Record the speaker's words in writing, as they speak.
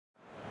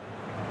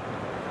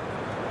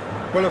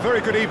Well, a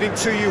very good evening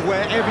to you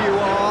wherever you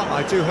are.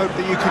 I do hope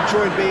that you can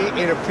join me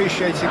in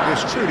appreciating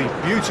this truly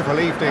beautiful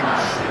evening.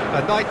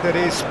 A night that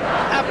is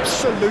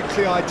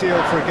absolutely ideal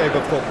for a game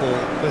of football.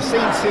 The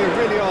scenes here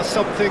really are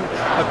something.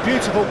 A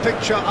beautiful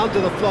picture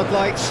under the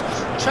floodlights.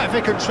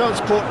 Traffic and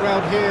transport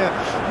round here,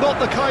 not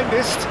the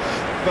kindest.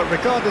 But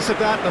regardless of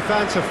that, the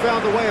fans have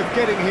found a way of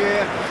getting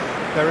here.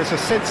 There is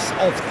a sense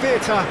of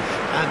theatre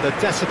and the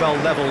decibel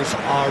levels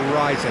are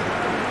rising.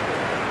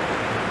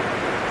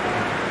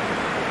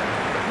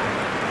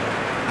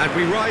 And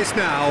we rise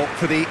now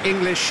for the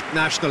English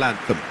national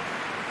anthem.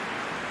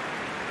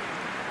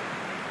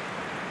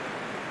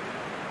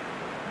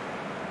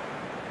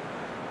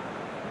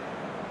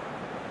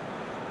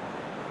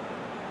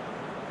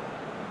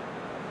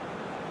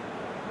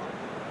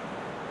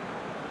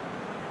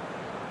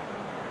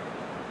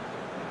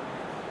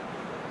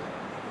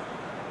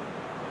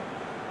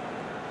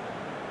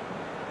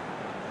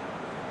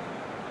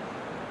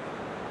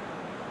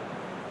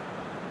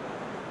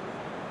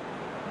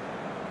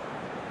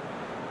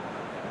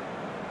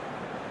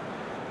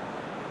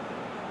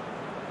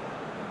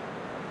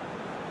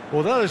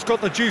 Well, that has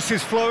got the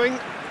juices flowing,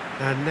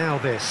 and now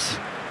this.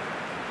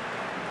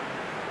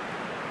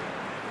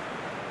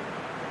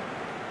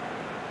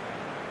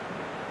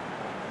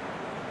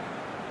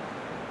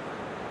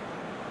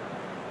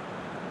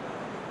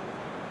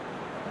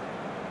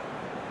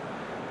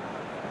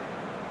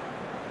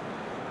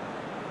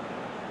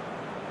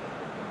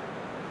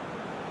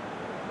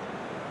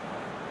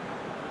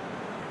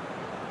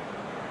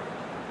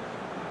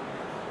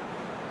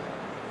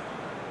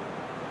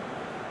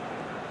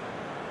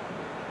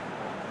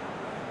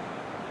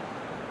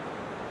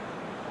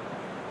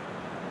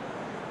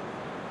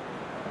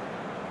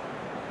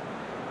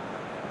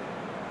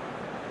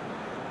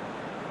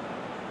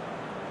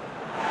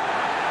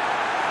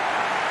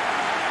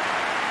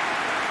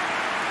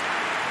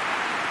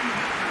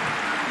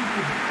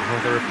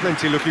 Well, there are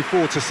plenty looking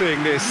forward to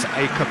seeing this,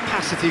 a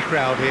capacity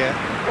crowd here.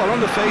 Well, on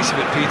the face of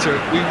it, Peter,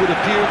 we would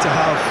appear to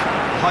have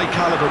a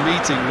high-caliber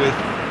meeting with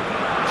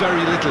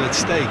very little at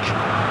stake.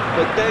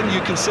 But then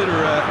you consider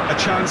a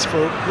chance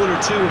for one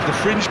or two of the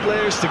fringe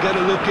players to get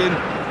a look in,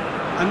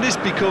 and this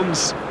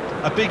becomes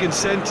a big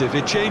incentive.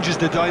 It changes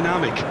the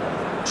dynamic.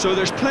 So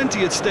there's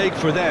plenty at stake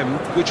for them,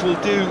 which will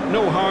do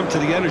no harm to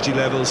the energy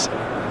levels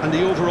and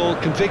the overall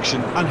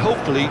conviction, and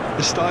hopefully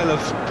the style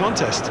of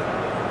contest.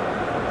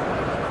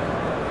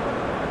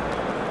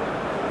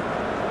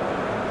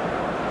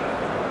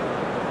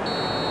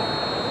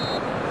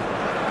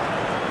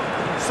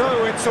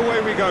 So it's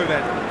away we go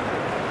then.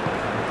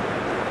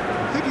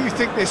 Who do you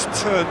think this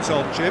turns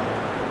on, Jim?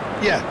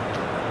 Yeah,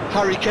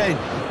 Harry Kane.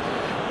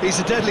 He's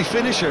a deadly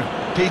finisher,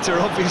 Peter,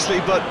 obviously,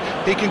 but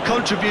he can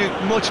contribute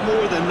much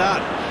more than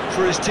that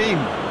for his team.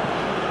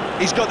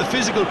 He's got the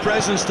physical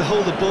presence to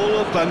hold the ball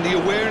up and the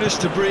awareness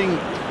to bring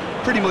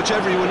pretty much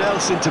everyone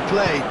else into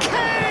play.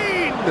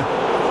 Kane!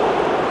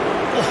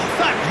 Oh,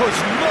 that was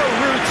no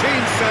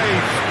routine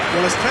save.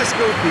 Well, as test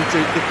goal,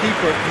 Peter, the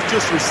keeper has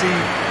just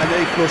received an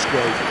A+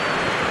 grade.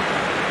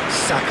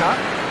 Saka.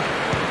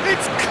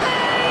 It's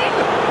Kane!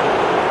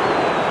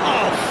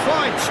 Oh,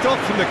 fine stop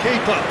from the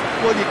keeper.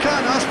 Well, you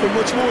can't ask for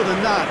much more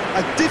than that.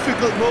 A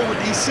difficult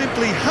moment he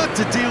simply had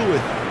to deal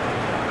with.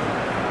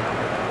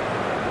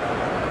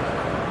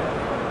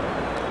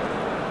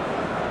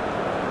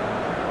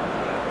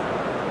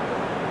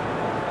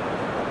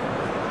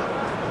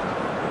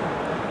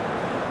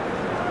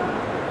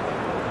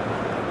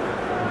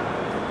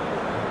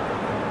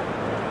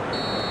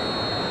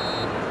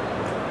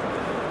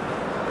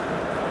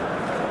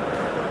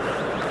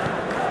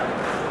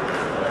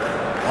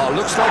 Oh,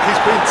 looks like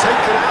he's been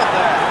taken out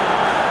there.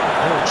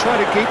 They'll try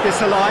to keep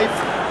this alive.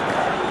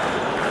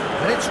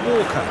 And it's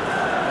Walker.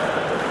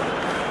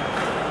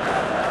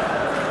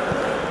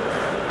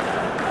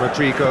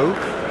 Rodrigo.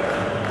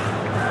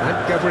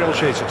 And Gabriel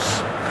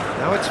Jesus.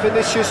 Now it's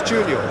Vinicius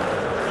Junior.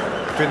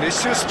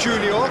 Vinicius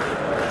Junior.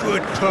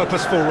 Good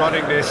purposeful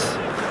running this.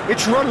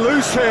 It's run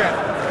loose here.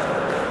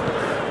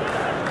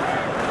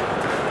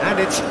 And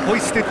it's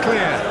hoisted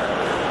clear.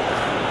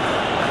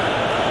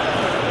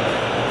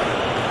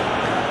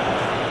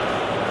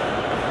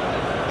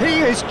 He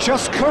is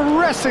just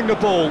caressing the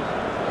ball.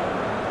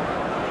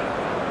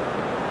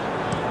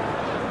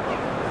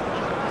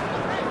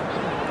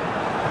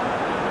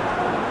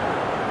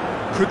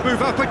 Could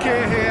move up a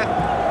gear here.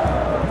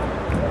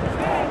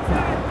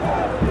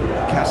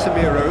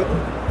 Casemiro,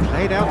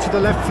 played out to the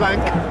left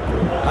flank.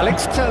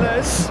 Alex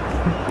Telles.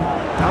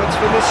 Now it's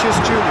Vinicius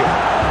Junior.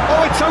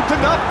 Oh, it's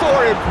opened up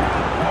for him.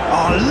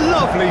 Oh,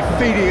 lovely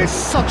feeding is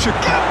such a...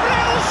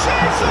 Gabriel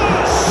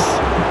Jesus!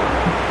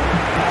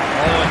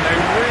 Oh, and they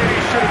really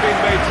should have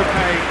been made to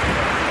pay.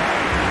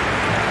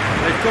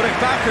 They've got it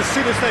back as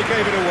soon as they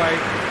gave it away.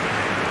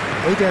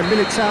 Eder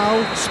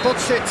Militao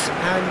spots it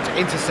and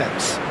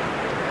intercepts.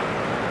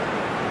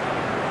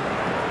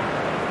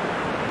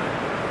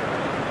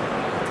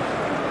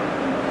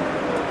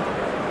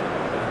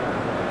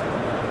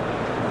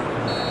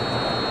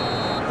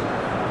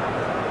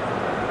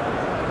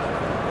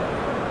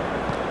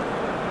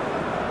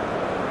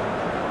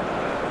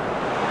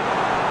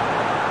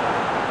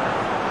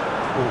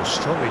 Oh,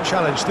 strongly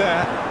challenged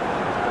there.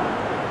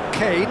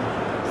 Kane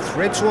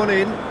threads one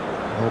in.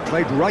 Oh,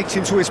 played right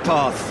into his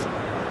path.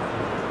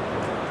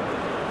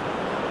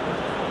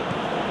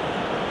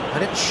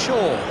 And it's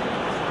Shaw.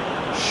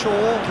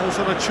 Shaw goes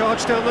on a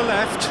charge down the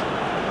left.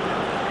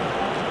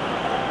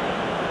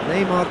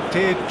 Neymar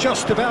did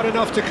just about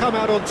enough to come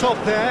out on top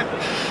there.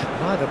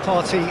 Neither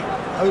party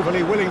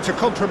overly willing to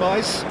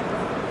compromise.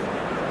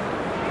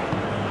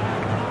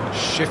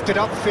 Shifted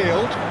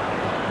upfield.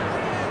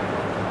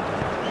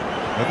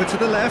 Over to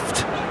the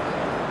left.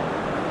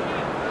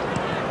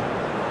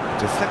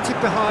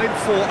 Deflected behind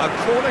for a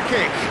corner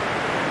kick.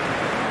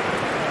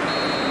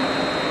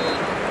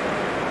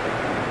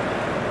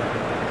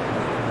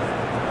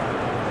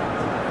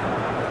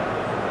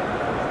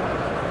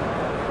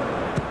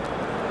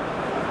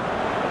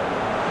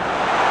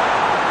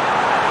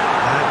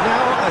 And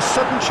now a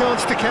sudden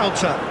chance to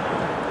counter.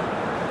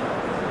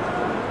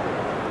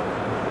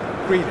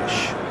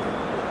 Grealish.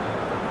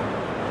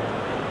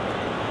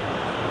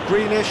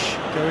 Grealish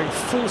going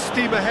full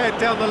steam ahead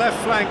down the left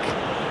flank.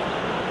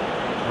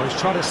 Oh, he's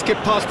trying to skip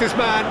past his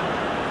man.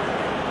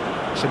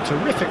 Some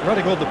terrific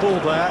running on the ball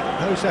there.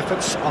 Those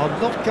efforts are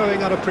not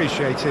going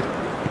unappreciated.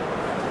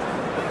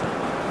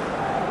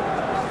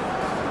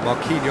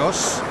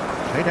 Marquinhos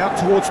played out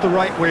towards the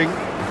right wing.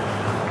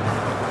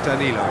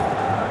 Danilo.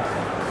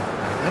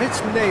 And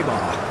it's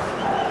Neymar.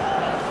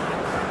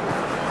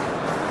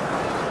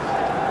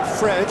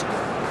 Fred.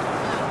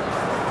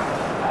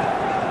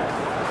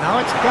 Now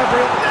it's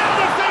Gabriel. Now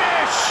the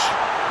finish!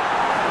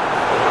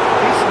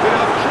 Decent bit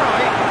of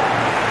try.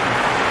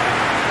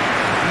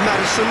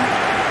 Madison.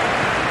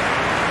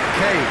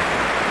 Kane.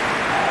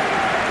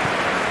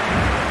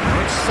 Now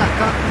it's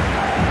Saka.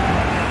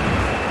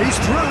 He's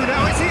through,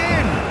 now is he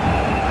in?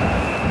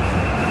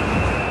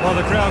 Well,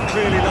 the crowd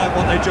clearly like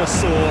what they just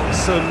saw.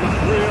 Some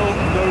real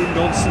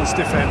no-nonsense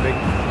defending.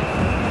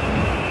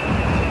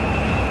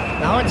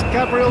 Now it's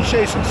Gabriel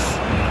Jesus.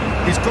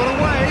 He's got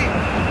away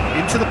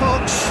into the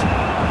box.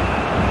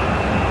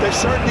 They've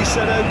certainly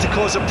set out to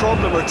cause a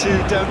problem or two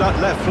down that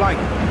left flank.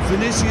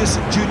 Vinicius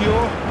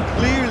Junior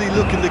clearly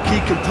looking the key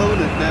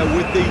component now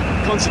with the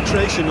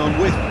concentration on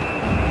width.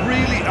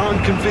 Really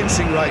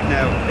unconvincing right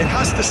now. It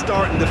has to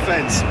start in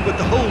defence, but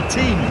the whole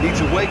team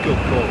needs a wake-up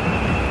call.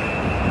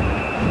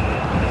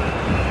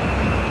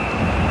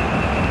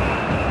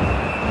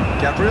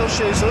 Gabriel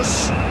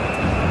Jesus.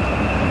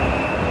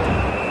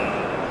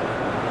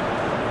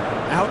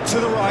 Out to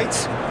the right.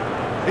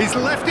 He's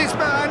left his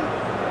man.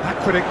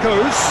 Back when it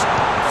goes.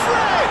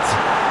 Fred!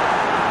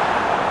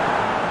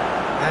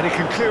 And he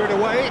can clear it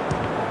away.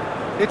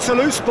 It's a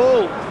loose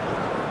ball.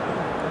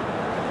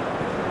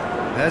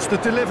 There's the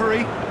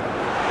delivery.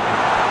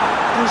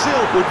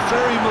 Brazil would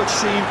very much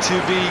seem to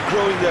be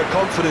growing their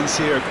confidence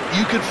here.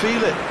 You can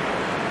feel it.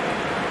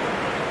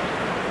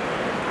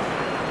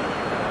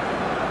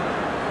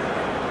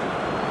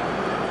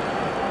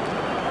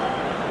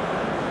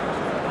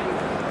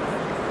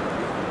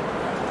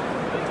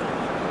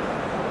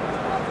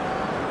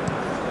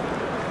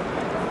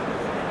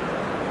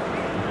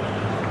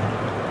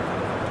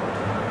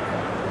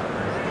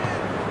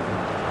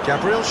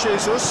 Gabriel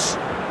Jesus.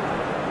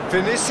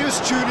 Vinicius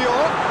Junior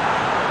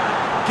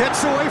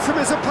gets away from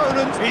his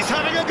opponent. He's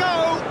having a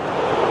go.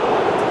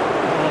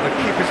 Oh, the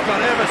keeper's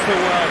done ever so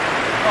well.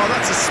 Oh,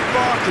 that's a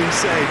sparkling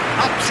save.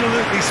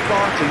 Absolutely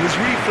sparkling. His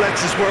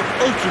reflexes were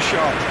ultra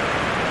sharp.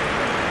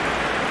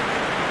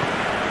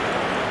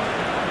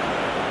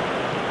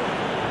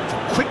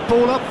 Quick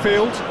ball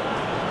upfield.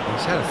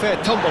 He's had a fair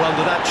tumble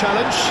under that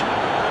challenge.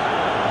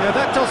 Yeah,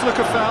 that does look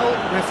a foul.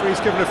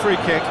 Referee's given a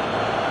free kick.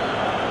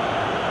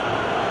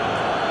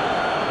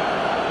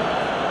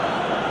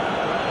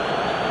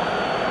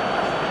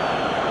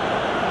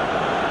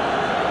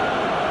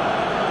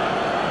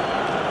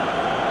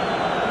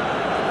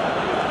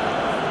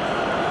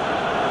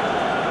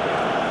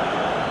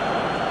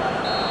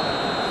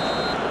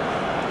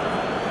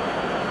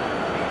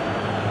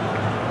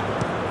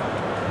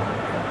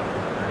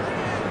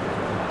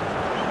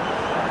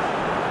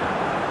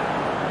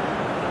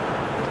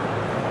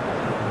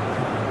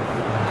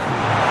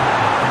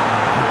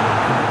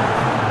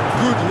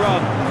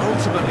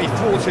 Ultimately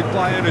thwarted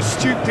by an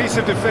astute piece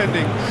of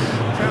defending.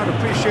 Crowd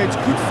appreciates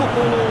good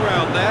football all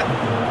round there.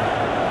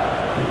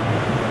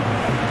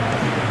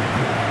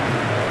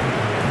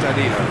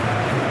 Danilo.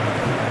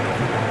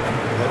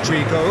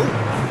 Rodrigo.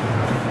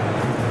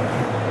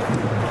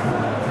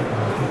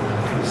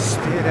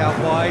 Steered out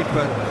wide,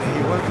 but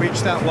he won't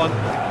reach that one.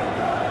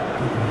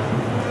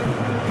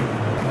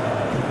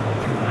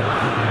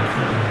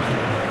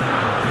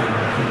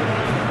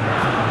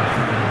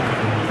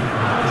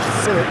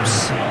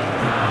 Phillips.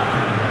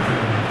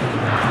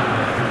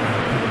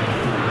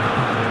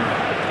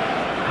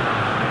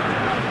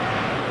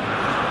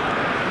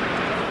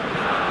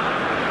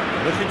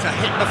 Looking to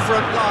hit the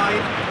front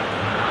line.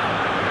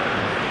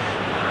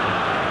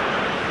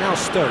 Now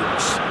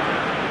Stones.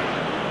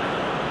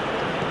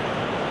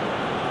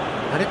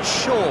 And it's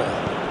Shaw.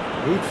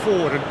 Moved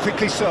forward and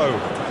quickly so.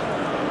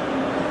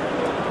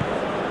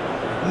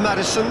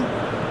 Madison.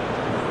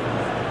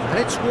 And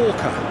it's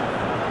Walker.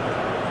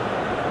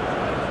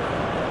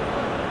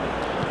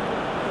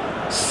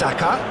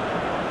 Saka.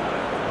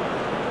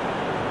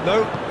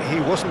 No, he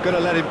wasn't going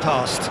to let him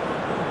past.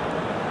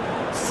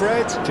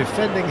 Fred,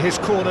 defending his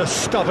corner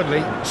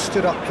stubbornly,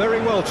 stood up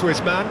very well to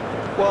his man.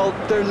 Well,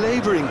 they're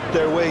labouring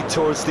their way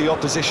towards the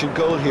opposition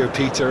goal here,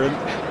 Peter, and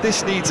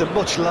this needs a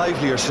much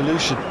livelier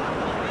solution.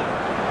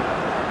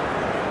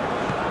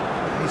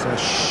 He's a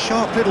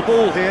sharp little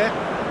ball here.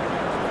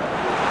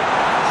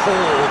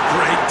 Oh,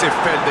 great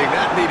defending,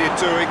 that needed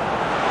doing.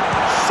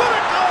 Shot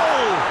a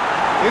goal!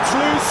 It's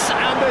loose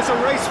and there's a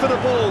race for the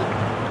ball.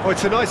 Oh,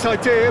 it's a nice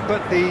idea,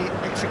 but the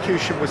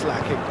execution was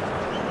lacking.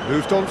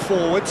 Moved on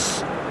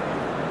forwards.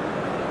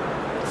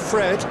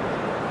 Fred.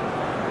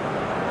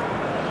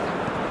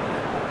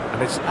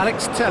 And it's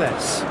Alex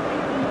Telles.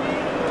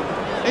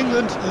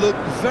 England look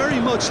very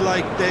much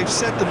like they've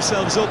set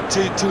themselves up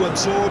to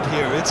absorb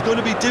here. It's going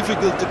to be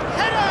difficult to...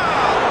 Header!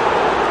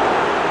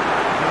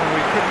 Oh,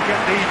 he couldn't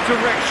get the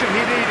direction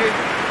he needed.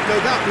 Now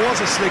that was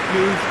a slick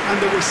move,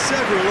 and there were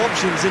several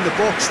options in the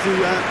box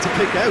to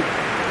pick out.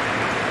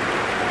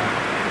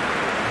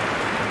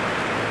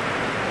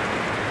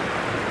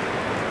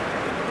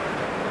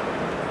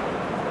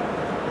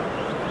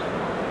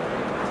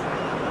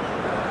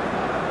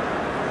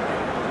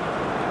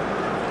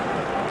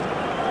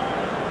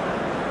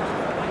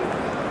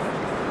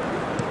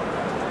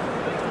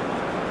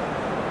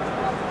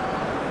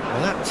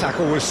 Well, that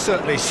tackle was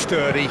certainly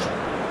sturdy.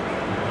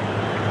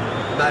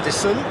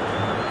 Maddison.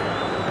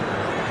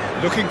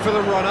 Looking for the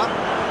run-up.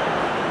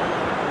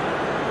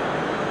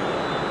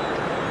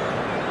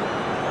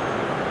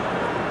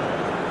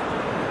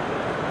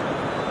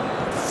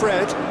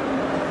 Fred.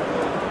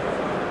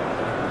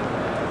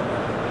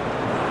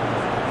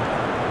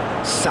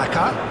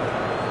 Saka.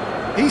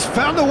 He's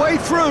found a way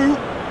through.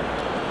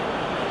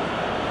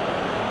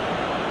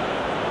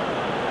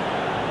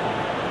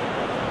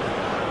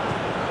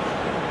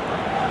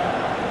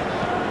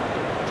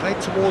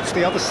 Played towards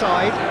the other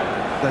side.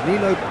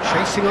 Danilo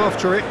chasing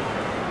after it.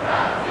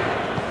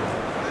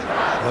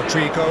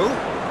 Rodrigo.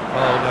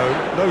 Oh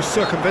no, no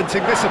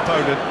circumventing this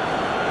opponent.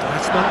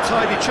 That's an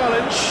untidy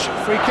challenge.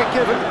 Free kick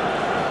given.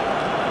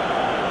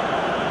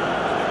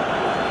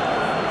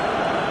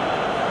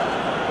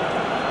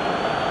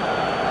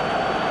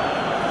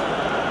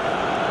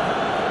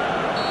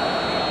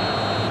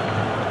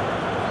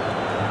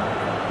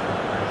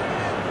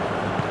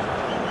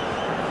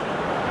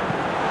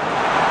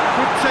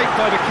 Good take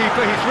by the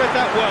keeper, he's read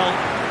that well.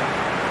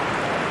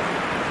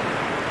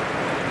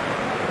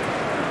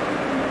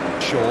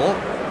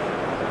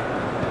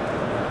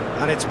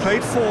 And it's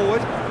played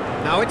forward.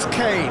 Now it's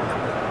Kane.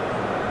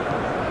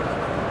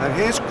 And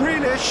here's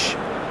Grealish.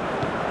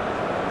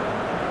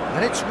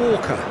 And it's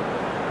Walker.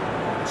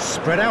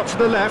 Spread out to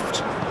the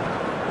left.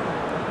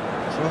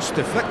 Cross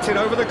deflected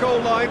over the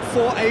goal line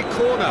for a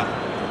corner.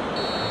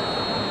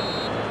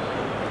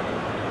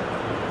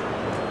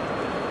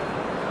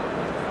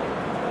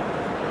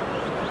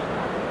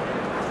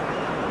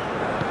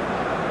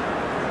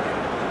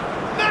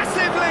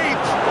 Massive leap!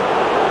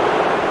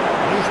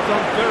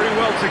 Done very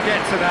well to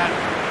get to that.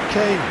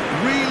 Kane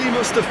really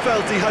must have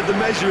felt he had the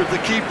measure of the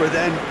keeper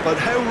then, but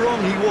how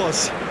wrong he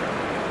was.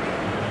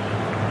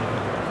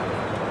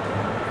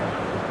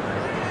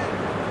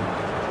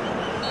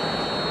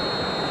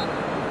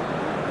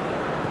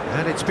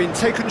 And it's been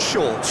taken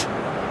short.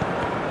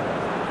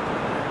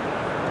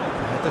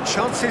 The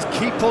chances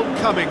keep on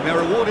coming.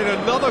 They're awarded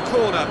another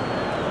corner.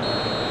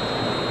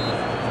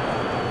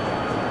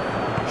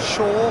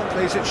 Shaw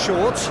plays it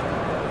short.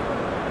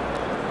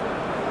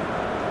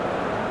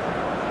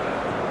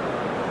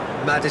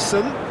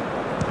 Maddison.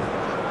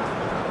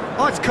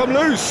 Oh, it's come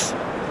loose.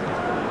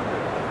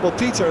 Well,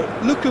 Peter,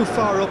 look how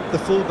far up the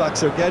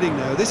fullbacks are getting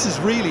now. This is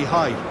really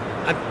high.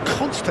 And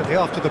constantly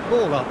after the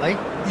ball, aren't they?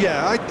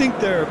 Yeah, I think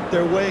they're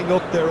weighing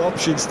up their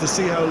options to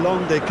see how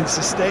long they can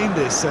sustain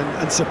this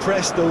and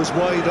suppress those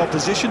wide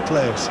opposition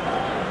players.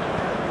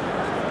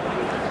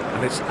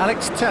 And it's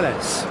Alex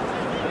Telles.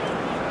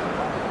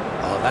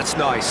 Oh, that's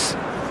nice.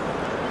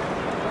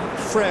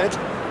 Fred.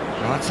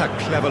 Oh, that's a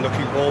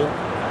clever-looking ball.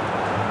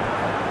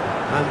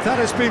 And that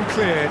has been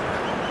cleared.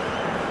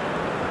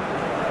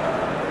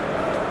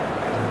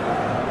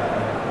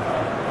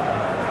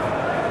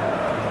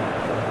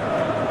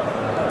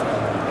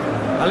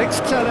 Alex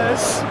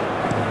Telles.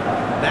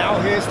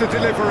 Now here's the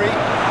delivery.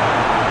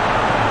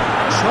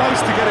 Tries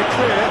to get it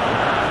clear.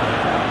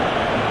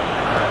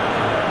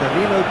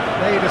 Danilo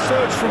made a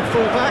search from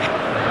fullback,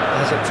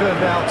 as it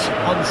turned out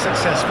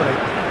unsuccessfully.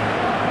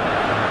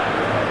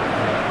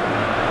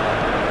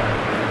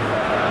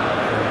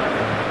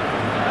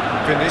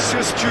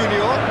 Vinicius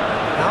Junior.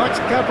 Now it's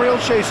Gabriel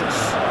Jesus.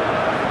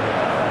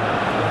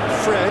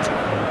 Fred.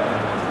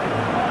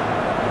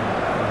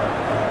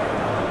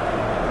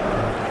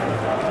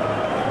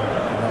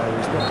 No,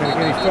 he's not going to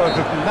get any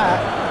further than that.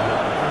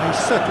 And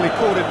he's certainly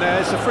caught him there.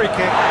 It's a free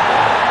kick.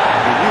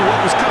 He knew what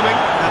was coming.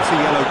 That's a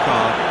yellow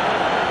card.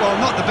 Well,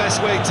 not the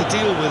best way to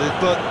deal with it,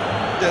 but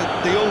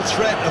the old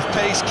threat of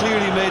pace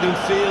clearly made him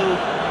feel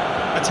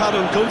a tad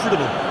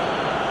uncomfortable.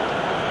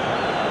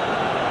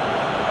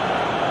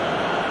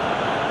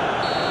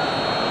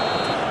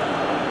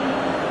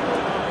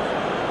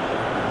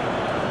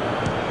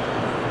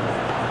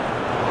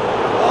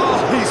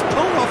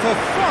 A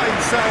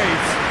fine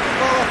save.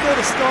 Well, I thought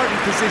the starting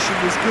position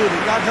was good,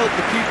 and that helped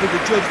the keeper to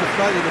judge the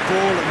flight of the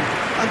ball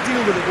and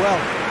deal with it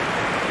well.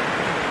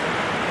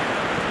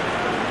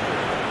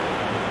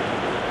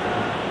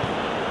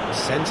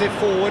 Sends it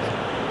forward.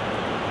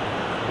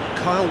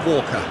 Kyle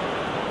Walker.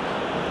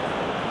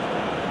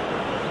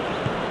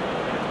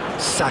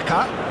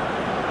 Saka.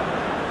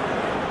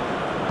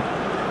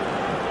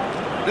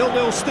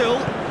 0-0 still.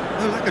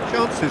 No lack of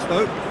chances,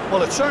 though.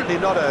 Well, it's certainly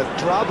not a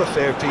drab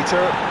affair,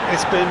 Peter.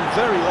 It's been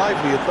very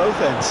lively at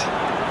both ends.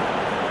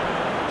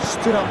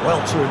 Stood up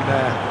well to him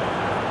there.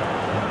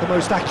 The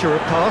most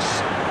accurate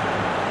pass.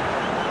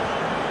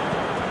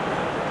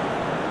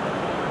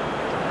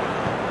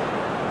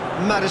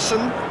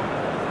 Maddison.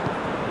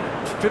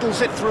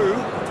 Fiddles it through.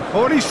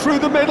 Oh, and he's through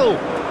the middle.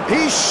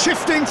 He's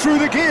shifting through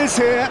the gears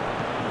here.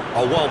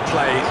 Oh, well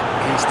played.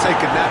 He's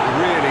taken that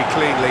really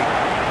cleanly.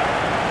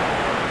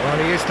 Well,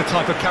 he is the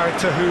type of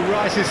character who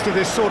rises to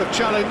this sort of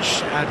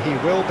challenge, and he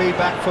will be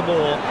back for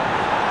more.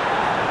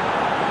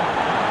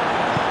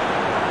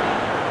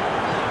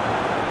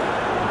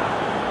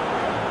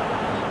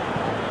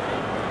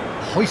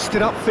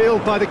 Hoisted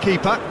upfield by the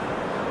keeper.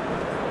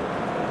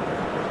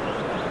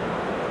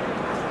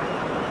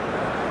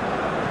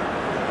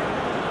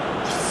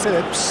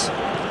 Phillips.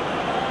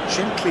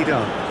 Gently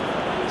done.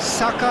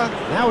 Saka,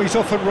 now he's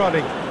off and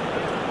running.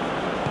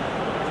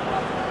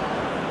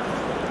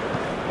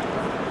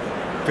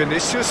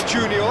 Vinicius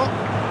Junior.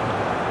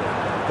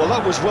 Well,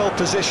 that was well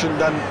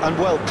positioned and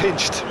well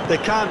pinched. They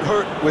can't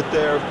hurt with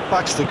their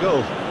backs to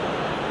goal.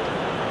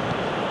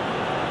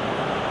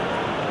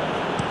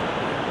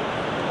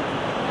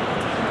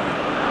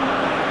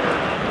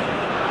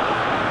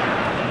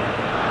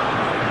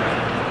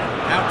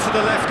 Out to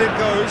the left it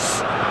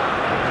goes.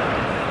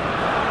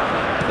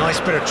 Nice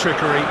bit of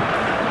trickery.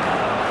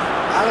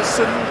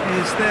 Alisson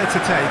is there to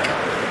take.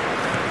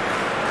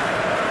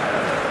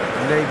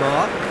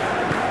 Neymar.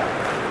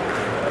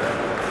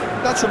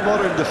 That's a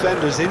modern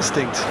defender's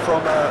instinct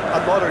from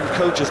a modern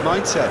coach's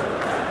mindset.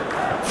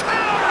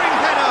 Towering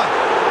header!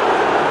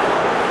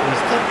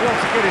 He's done well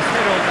to get his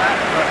head on that,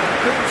 but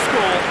couldn't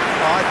score.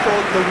 I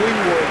thought the wing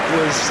work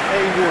was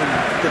A1.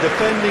 The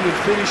defending and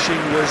finishing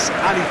was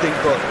anything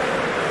but.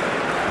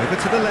 Over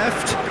to the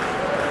left.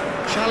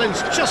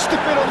 Challenged just a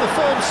bit on the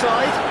firm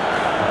side.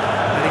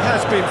 And he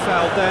has been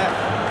fouled there.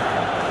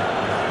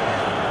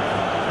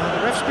 Now,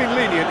 the ref's been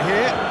lenient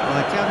here.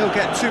 I doubt he'll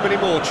get too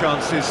many more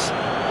chances.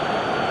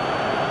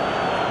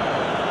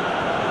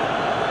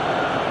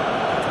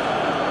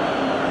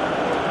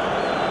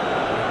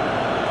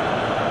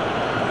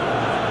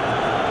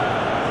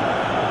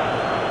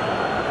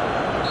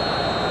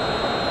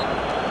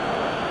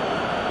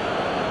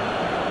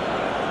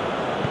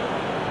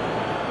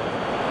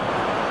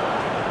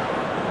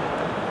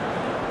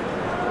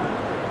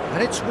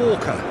 And it's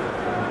Walker.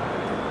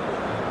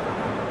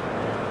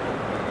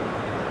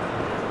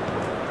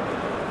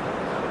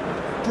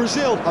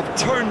 Brazil have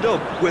turned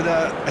up with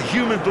a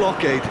human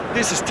blockade.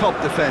 This is top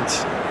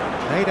defence.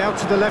 Played out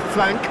to the left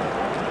flank.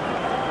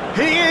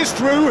 He is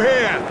through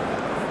here.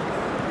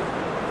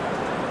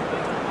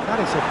 That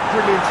is a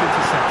brilliant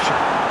interception.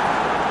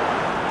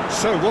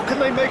 So what can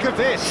they make of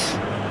this?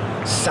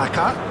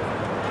 Saka.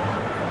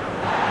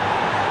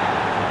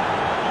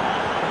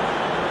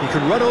 He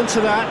can run onto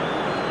that.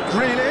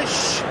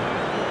 Grealish.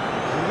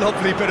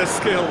 Lovely bit of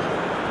skill.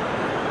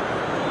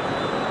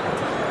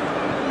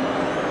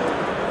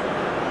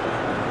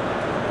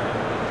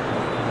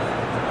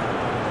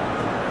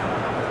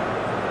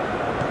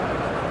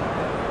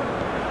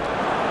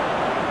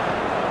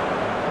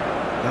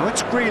 Now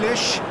it's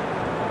Grealish.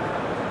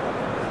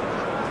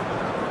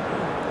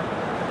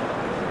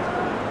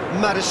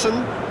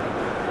 Maddison.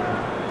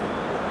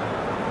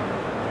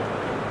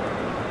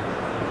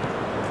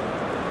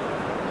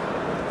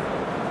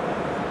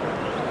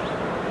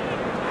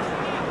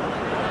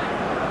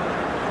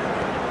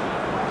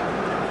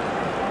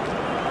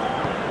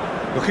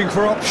 Looking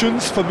for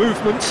options for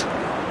movement.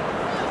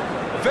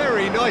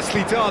 Very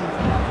nicely done. He's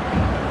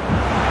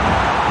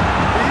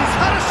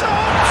had a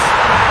shot!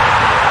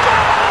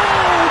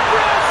 Goal!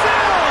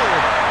 Brazil!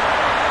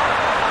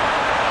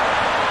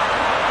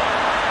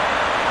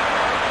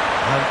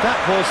 And that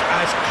was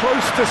as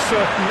close to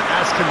certain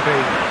as can be.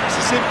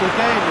 It's a simple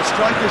game. The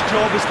striker's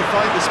job is to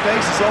find the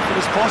space as often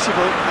as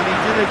possible, and he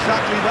did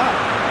exactly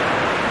that.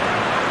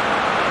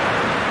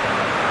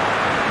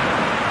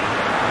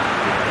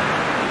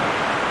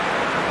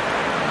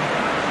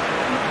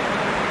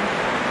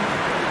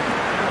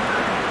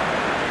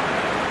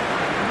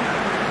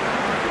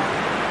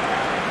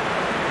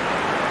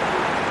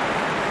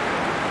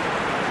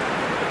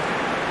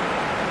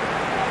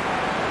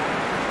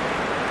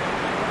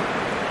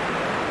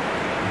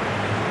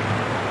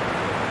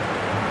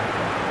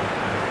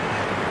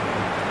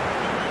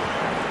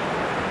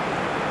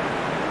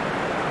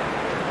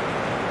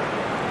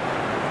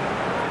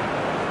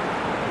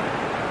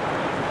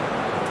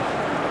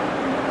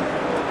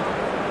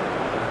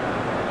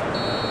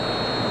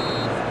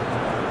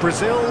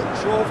 Brazil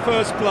draw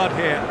first blood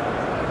here.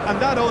 And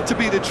that ought to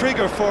be the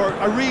trigger for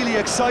a really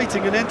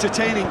exciting and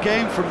entertaining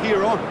game from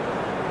here on.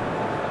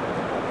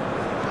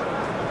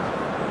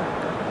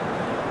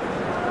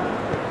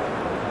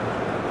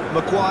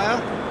 Maguire.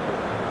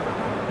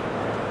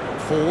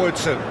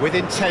 Forwards and with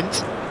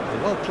intent.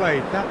 Well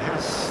played, that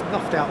has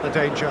snuffed out the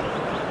danger.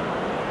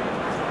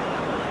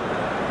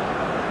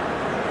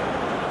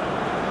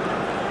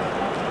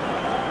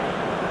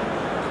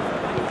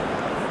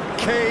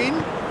 Kane,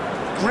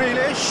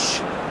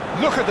 Grealish,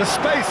 look at the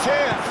space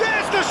here,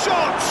 there's the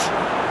shot!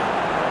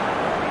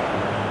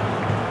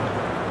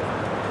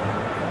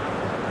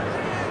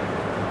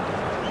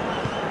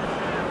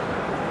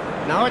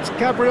 Now it's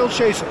Gabriel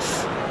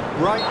Jesus.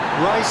 Right,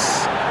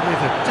 Rice with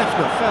a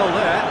definite foul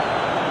there.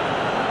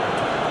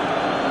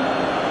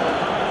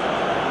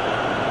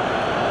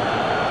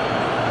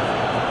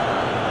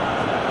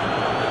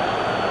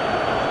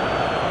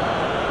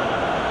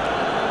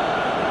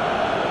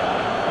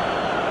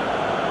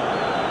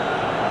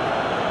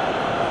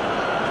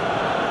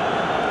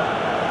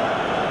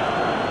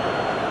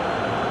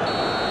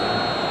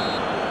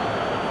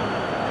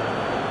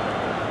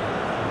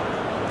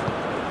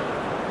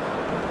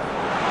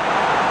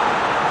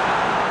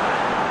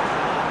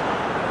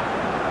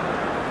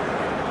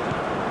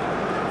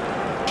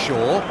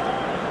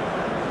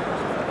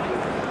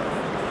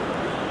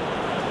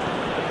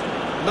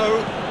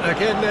 No,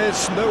 again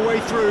there's no way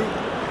through.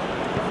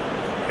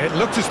 It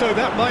looked as though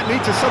that might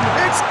lead to some...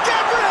 It's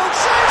Gabriel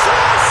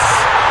Jesus!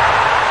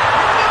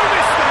 No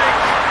mistake!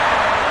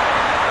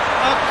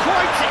 A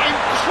quite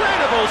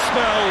incredible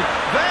spell.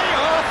 They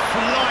are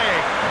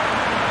flying.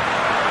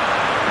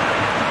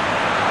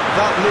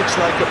 That looks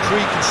like a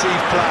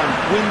preconceived plan.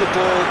 Win the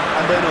ball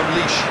and then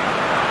unleash.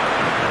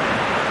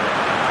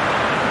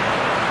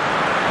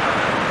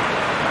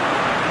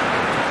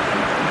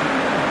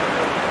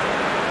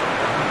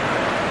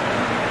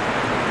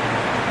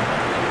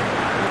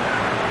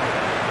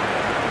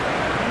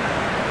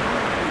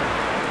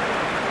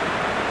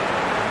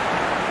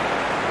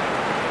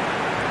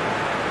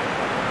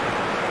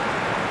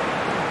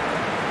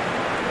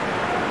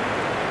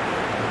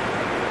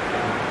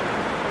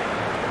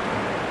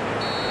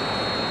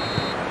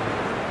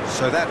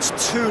 So that's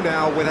two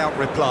now without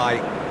reply.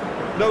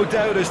 No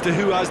doubt as to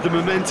who has the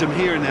momentum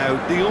here now.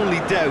 The only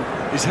doubt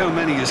is how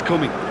many is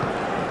coming.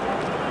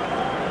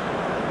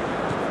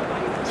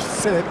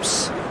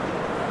 Phillips.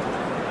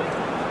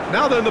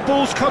 Now then, the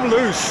ball's come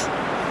loose.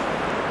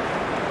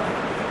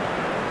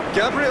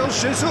 Gabriel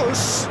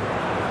Jesus.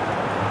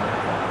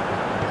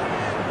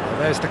 Well,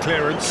 there's the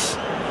clearance.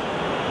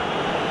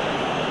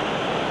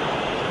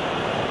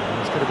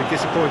 He's going to be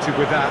disappointed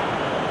with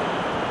that.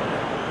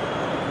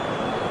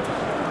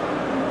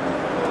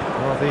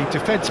 Well, the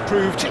defence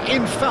proved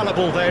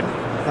infallible then,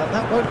 but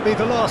that won't be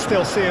the last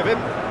they'll see of him.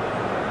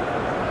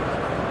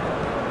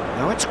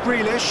 Now it's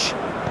Grealish.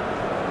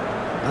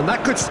 And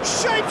that could...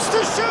 Shapes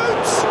to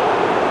shoot!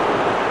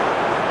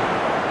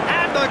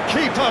 And the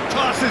keeper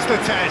passes the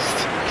test.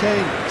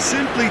 Kane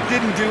simply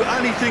didn't do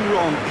anything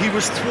wrong. He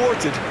was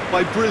thwarted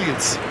by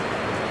brilliance.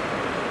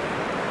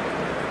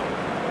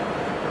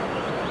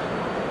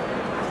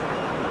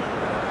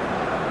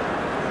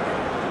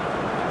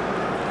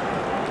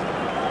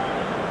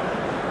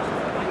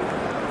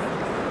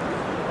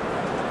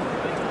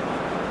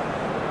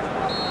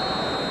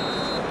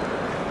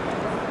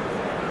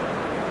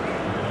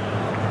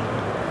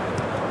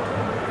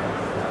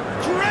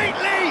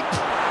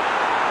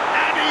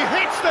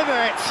 The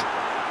net.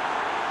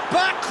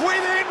 Back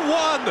within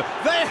one.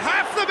 They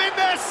have them in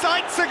their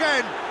sights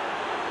again.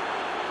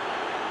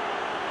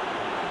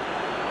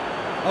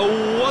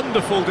 A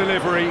wonderful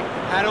delivery,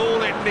 and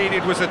all it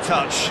needed was a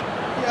touch.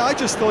 Yeah, I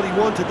just thought he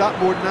wanted that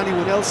more than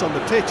anyone else on the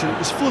pitch, and it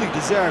was fully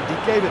deserved. He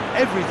gave it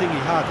everything he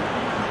had.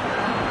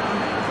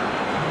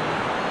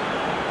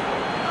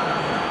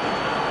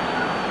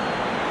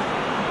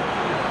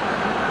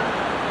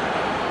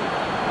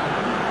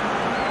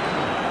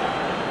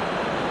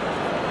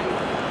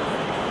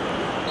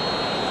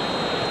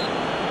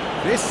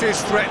 This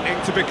is threatening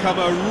to become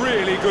a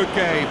really good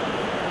game.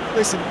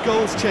 Listen,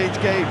 goals change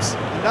games,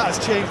 and that has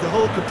changed the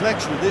whole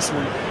complexion of this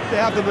one. They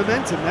have the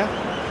momentum now.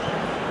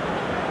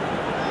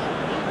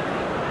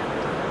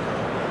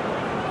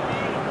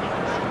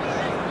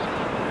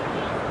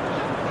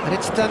 And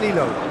it's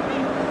Danilo.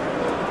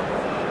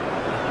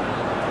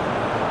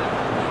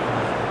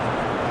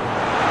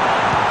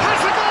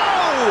 Has a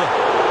goal!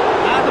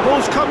 And the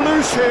ball's come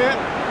loose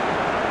here.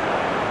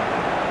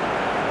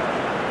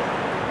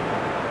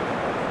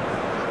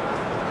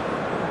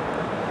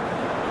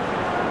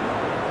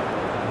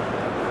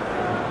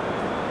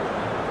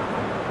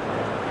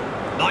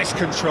 Nice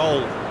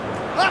control.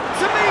 Up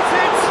to meet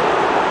it!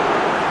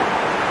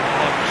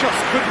 Oh,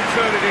 just couldn't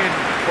turn it in.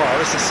 Well,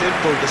 this is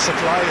simple. The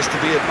supply is to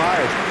be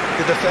admired.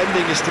 The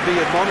defending is to be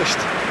admonished.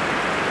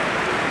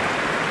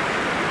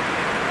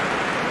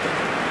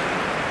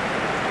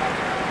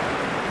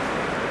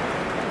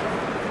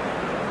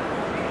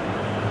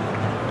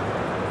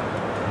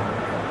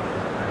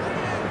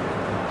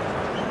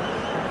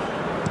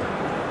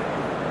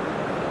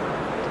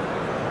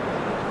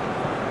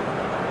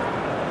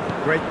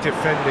 Great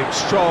defending,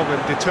 strong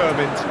and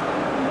determined.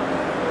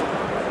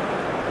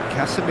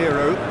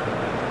 Casemiro.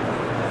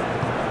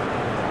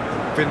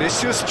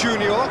 Vinicius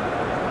Junior.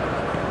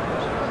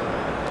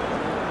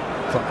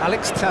 For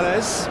Alex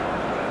Telles.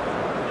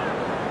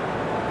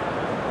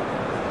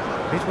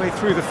 Midway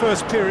through the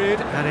first period,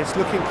 and it's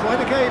looking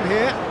quite a game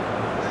here.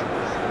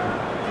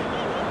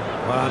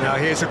 Well, now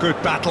here's a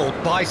good battle,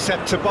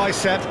 bicep to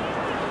bicep.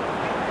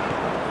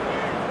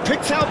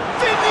 Picked out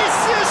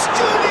Vinicius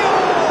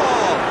Junior!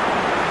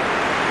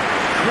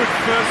 Good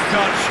first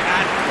touch,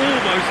 and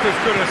almost as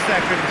good a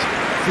second.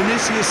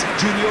 Vinicius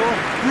Junior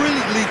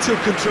brilliantly took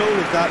control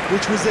of that,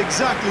 which was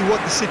exactly what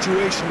the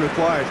situation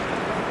required.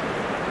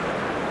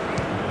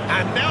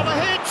 And now the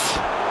hit!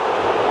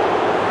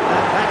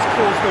 That's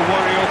caused a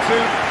worry or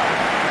two.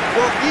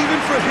 Well, even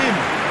for him,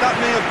 that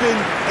may have been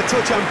a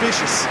touch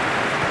ambitious.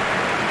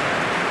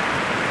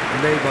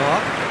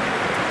 Neymar.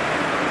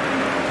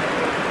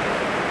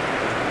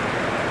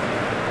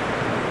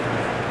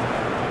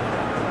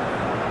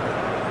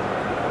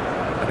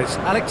 And it's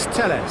Alex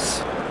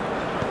Telles.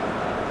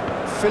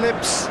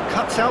 Phillips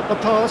cuts out the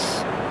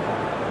pass.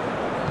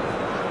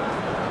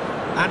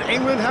 And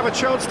England have a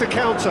chance to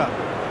counter.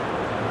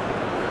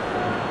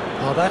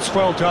 Oh, that's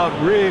well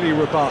done, really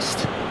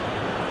robust.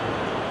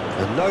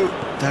 And no,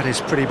 that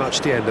is pretty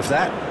much the end of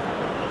that.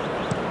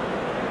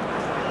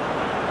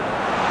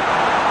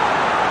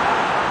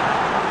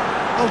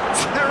 Oh,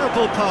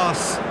 terrible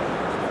pass.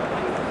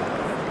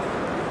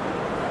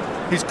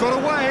 He's got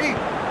away.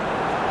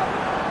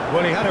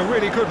 Well, he had a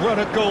really good run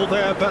at goal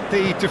there, but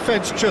the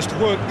defence just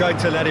weren't going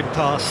to let him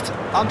past.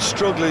 I'm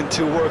struggling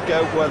to work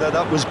out whether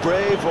that was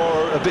brave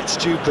or a bit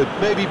stupid.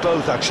 Maybe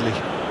both, actually.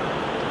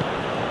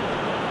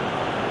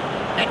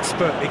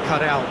 Expertly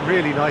cut out,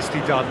 really nicely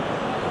done.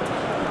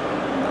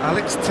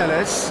 Alex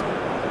Telles.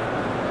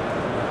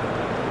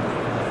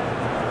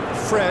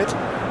 Fred.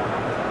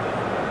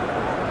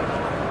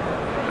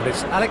 And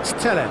it's Alex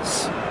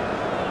Telles.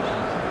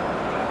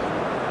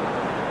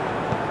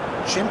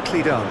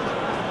 Gently done.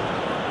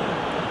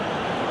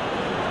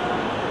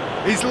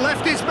 He's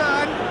left his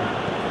man.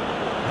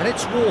 And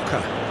it's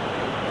Walker.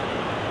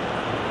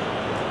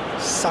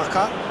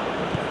 Saka.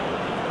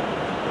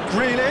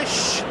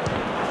 Grealish.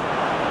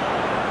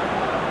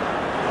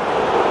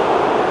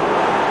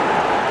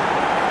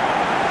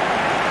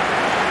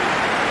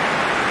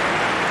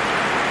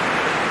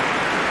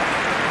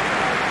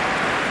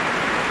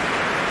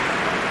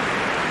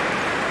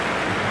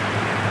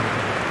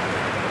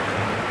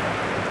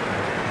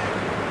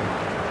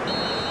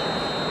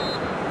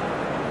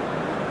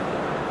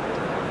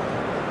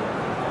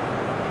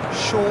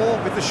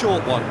 Shaw with the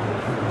short one.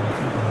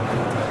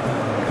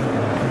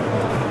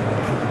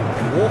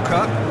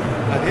 Walker,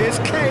 and here's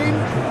Kane.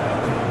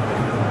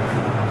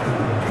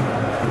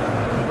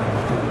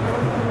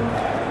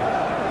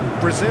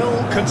 Brazil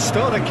can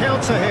start a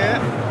counter here.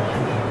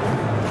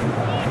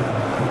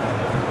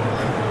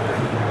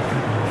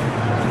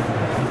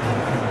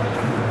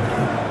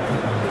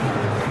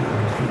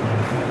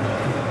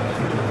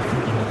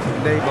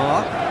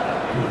 Neymar.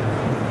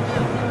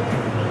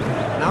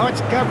 Now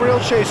it's Gabriel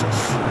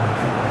Jesus.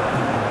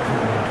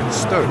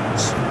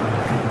 Stones.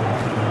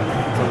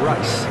 For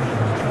Rice.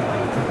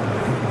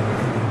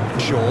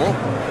 Shaw.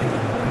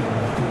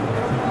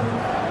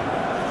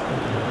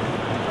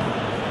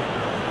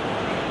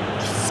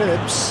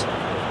 Phillips.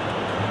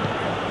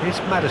 Here's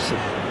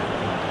Maddison.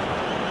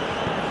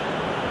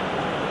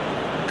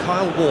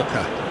 Kyle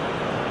Walker.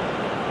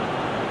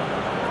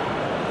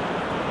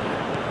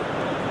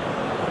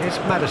 Here's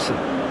Maddison.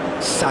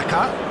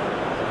 Saka.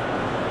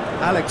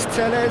 Alex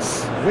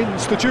Telles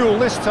wins the duel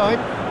this time.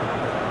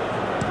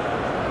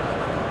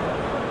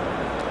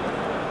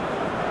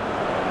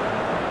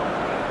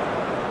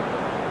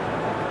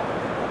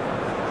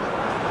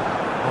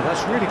 Oh,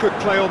 that's really good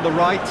play on the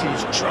right.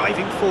 He's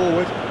driving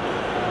forward.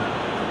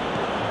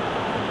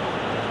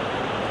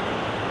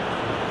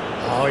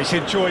 Oh, he's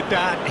enjoyed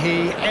that.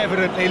 He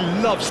evidently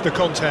loves the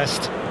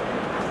contest.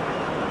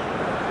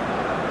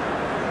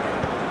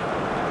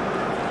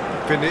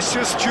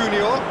 Vinicius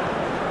Junior.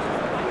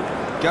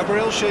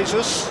 Gabriel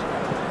Jesus.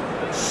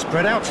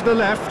 Spread out to the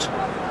left.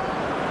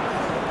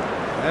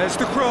 There's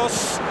the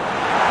cross.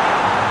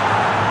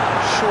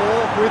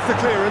 Shaw with the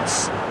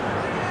clearance.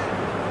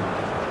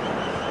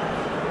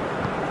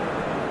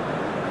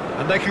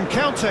 And they can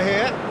counter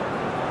here.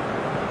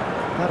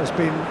 That has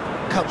been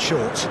cut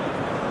short.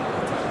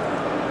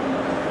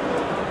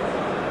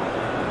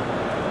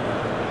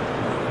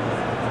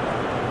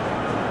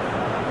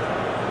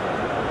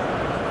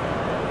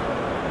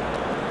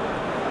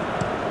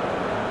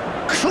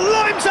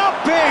 Climbs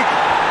up big!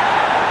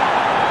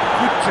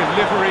 Good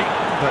delivery,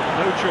 but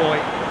no joy.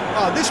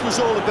 Oh, this was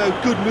all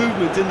about good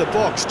movement in the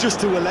box, just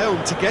to allow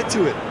him to get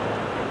to it.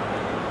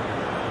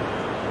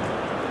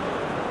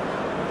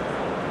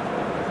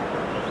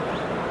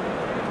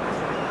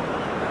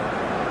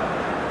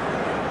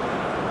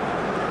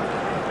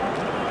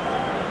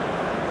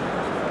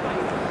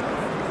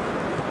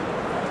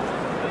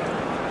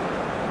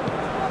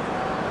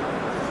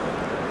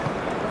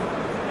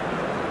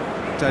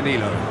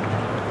 Danilo.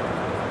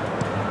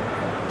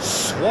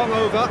 Swung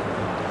over,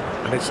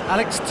 and it's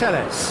Alex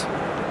Telles.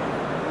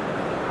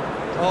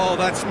 Oh,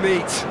 that's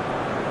neat.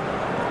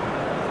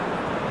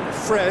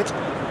 Fred.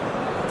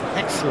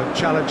 Excellent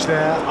challenge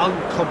there,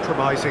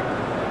 uncompromising.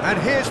 And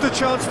here's the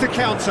chance to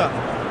counter.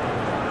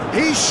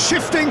 He's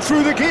shifting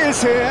through the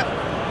gears here.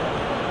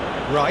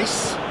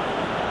 Rice.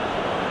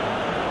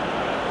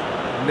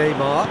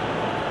 Neymar.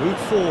 Moved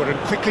forward and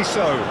quickly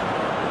so.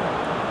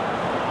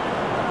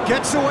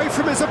 Gets away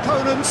from his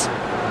opponents.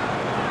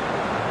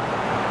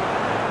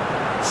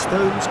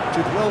 Stones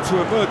did well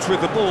to emerge with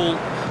the ball.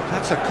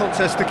 That's a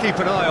contest to keep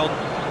an eye on.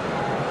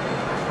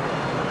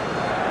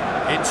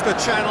 Into the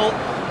channel.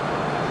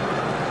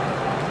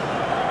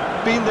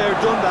 Been there,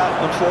 done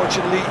that,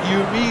 unfortunately.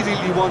 You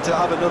immediately want to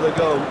have another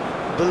go.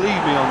 Believe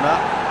me on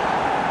that.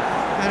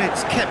 And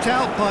it's kept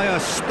out by a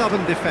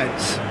stubborn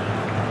defence.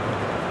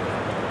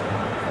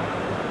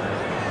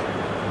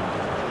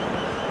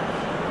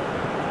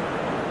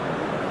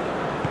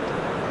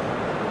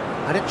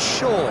 And it's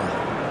Shaw.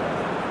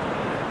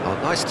 Oh,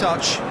 nice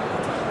touch.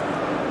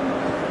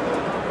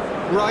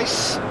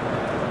 Rice.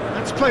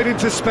 That's played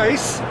into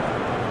space.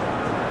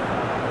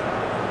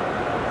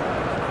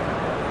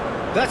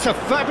 That's a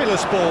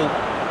fabulous ball.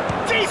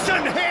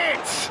 Decent hit!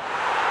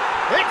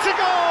 It's a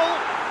goal!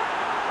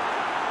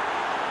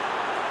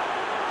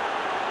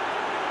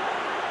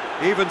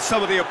 Even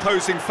some of the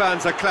opposing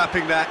fans are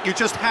clapping that. You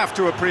just have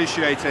to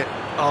appreciate it.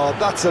 Oh,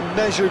 that's a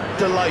measured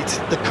delight.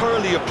 The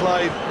curl he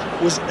applied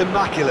was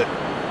immaculate.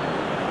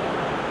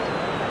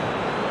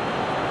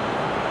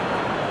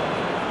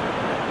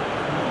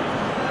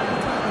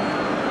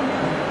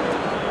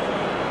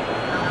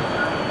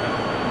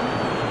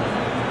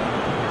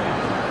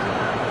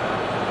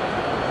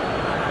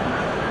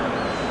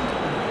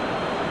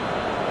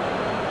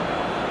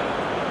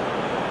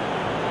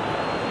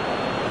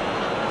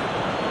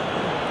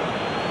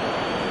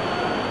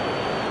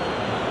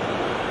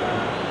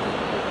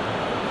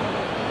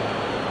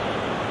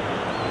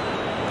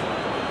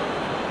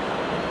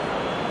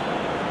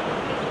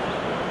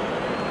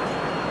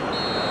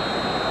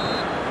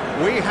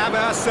 We have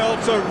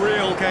ourselves a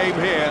real game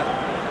here.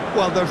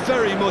 Well, they're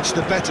very much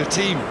the better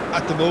team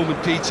at the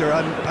moment, Peter,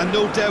 and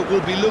no doubt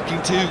will be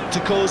looking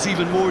to cause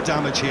even more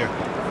damage here.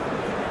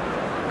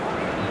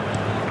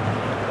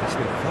 It's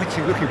an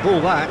inviting looking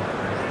ball, that.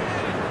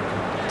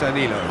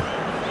 Danilo.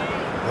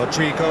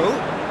 Rodrigo.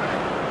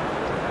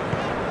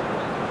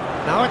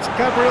 Now it's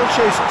Gabriel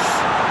Jesus.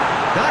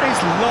 That is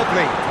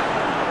lovely.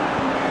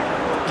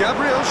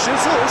 Gabriel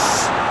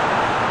Jesus.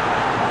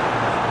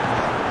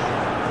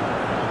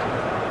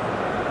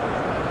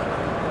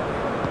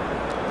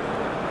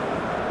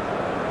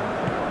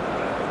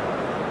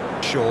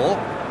 Shaw.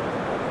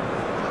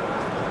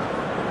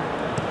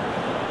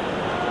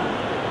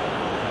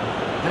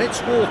 And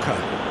it's Walker.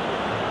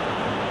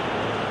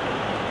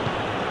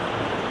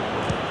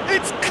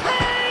 It's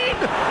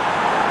Kane!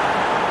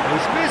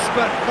 He's missed,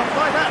 but not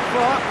by that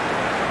far.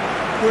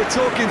 We're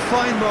talking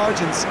fine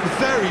margins,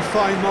 very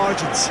fine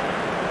margins.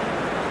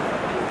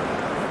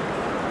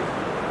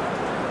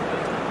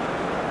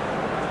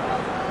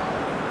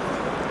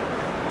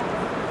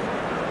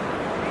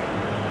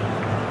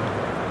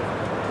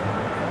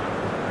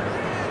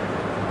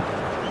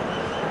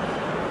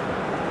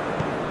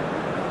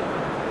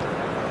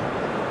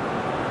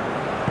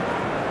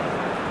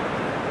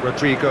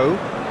 Rodrigo.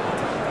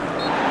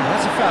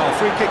 That's a foul.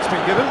 Free kick's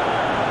been given.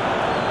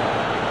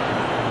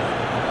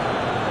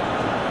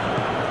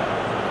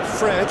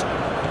 Fred.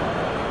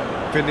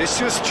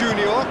 Vinicius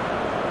Junior.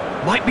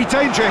 Might be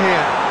danger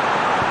here.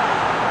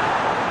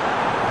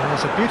 And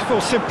there's a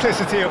beautiful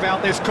simplicity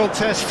about this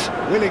contest.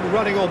 Willing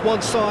running on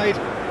one side,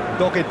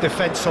 dogged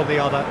defence on the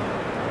other.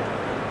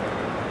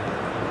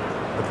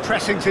 The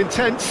pressing's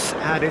intense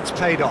and it's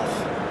paid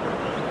off.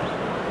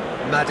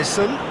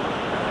 Maddison.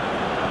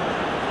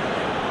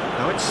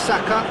 Now it's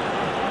Saka,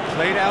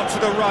 played out to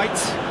the right.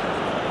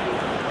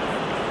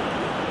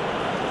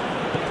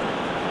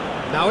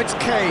 Now it's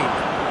Kane.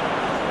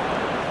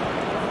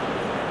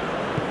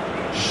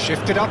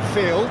 Shifted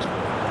upfield,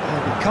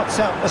 and he cuts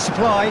out the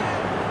supply.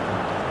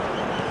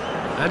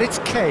 And it's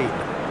Kane.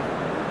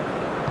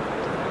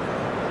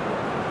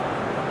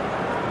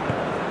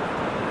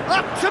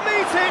 Up to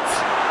meet it!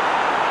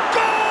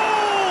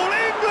 Goal,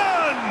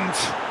 England!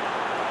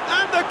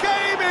 And the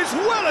game is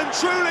well and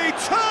truly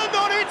turned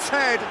on its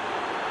head.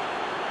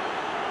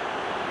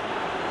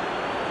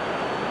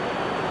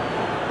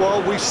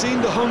 Well, we've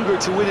seen the hunger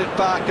to win it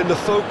back and the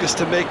focus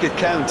to make it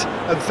count.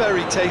 A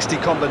very tasty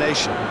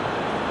combination.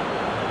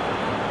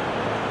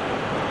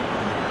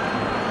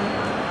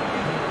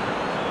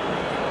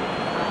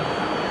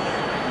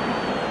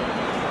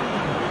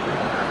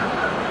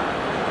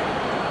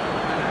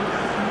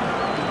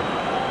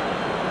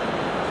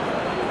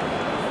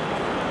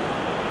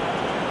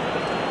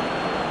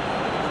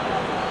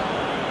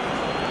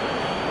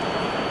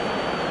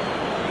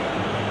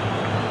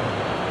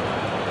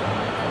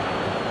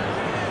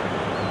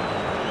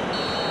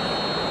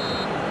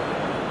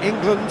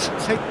 England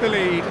take the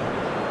lead.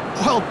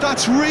 Well,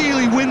 that's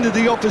really winded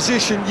the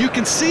opposition. You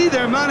can see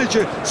their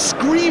manager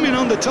screaming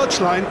on the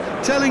touchline,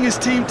 telling his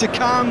team to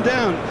calm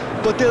down.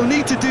 But they'll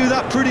need to do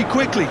that pretty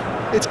quickly.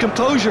 It's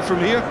composure from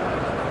here.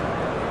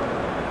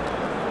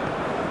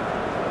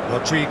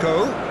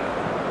 Rodrigo.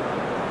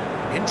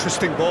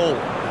 Interesting ball.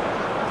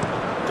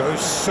 Goes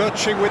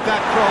searching with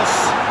that cross.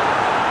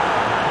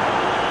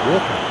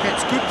 Walker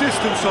gets good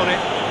distance on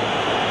it.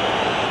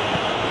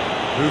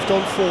 Moved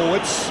on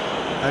forwards.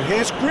 And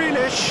here's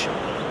Grealish.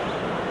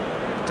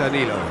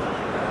 Danilo.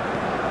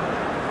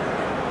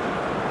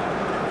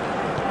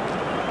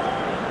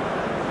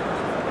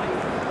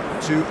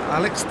 To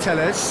Alex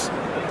Telles.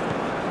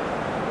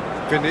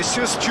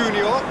 Vinicius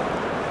Junior.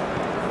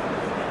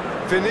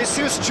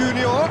 Vinicius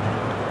Junior.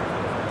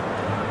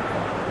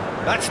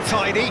 That's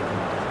tidy.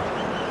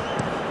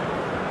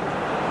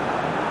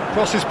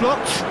 Cross is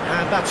blocked,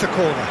 and that's a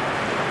corner.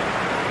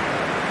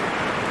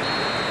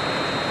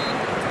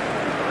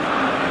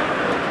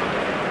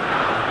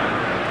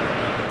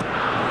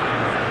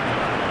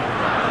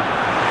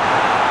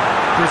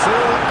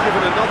 Brazil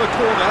given another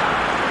corner.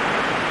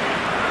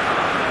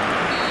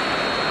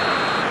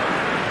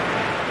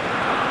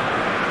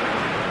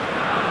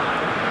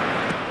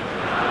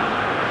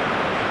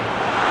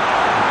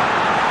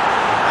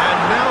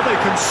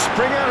 Can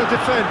spring out of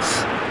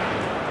defence.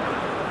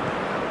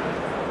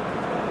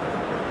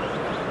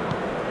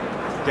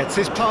 Gets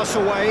his pass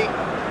away.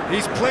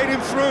 He's played him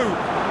through.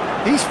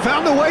 He's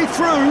found a way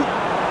through.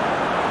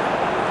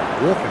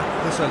 Walker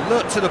is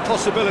alert to the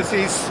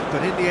possibilities,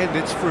 but in the end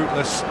it's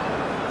fruitless.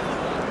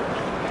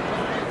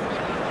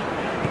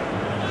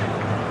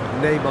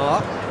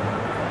 Neymar.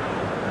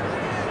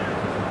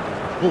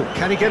 Oh,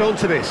 can he get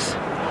onto this?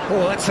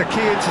 Oh, that's a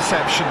key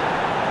interception.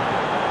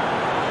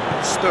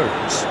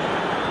 Stones.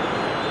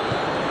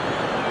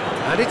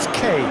 And it's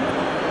Kane.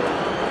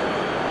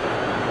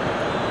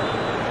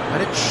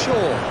 And it's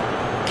Shaw.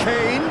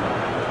 Kane.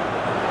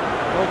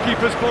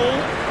 Goalkeeper's ball.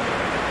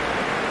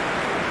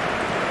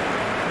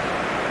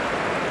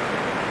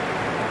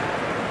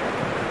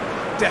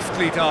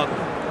 Deftly done.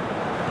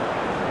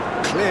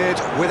 Cleared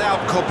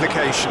without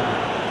complication.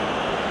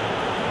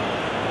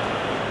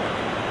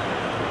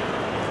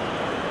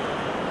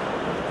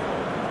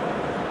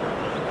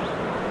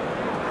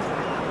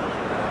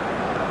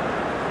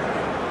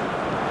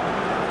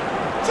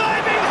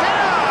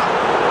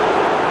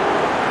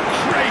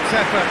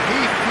 Effort. He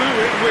flew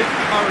it with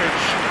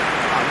courage.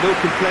 No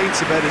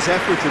complaints about his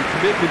effort and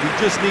commitment. He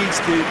just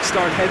needs to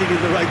start heading in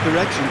the right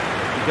direction.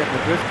 You get the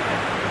drift.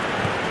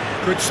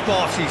 Good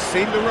spot. He's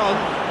seen the run.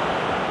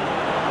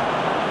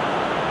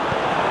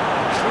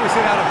 Clears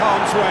it out of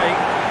harm's way.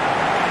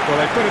 Well,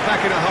 they put it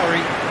back in a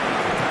hurry.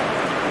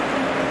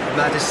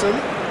 Maddison.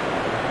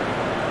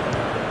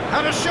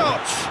 Had a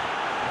shot.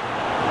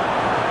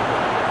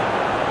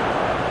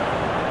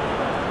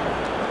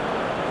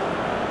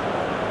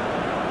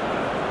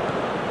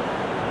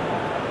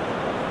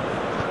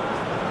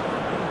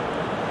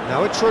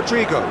 Now it's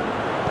Rodrigo.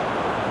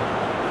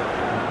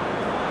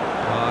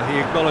 He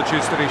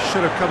acknowledges that he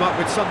should have come up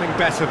with something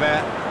better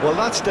there. Well,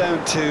 that's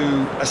down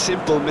to a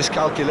simple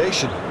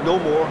miscalculation. No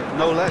more,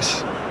 no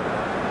less.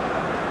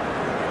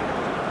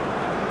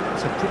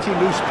 It's a pretty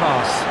loose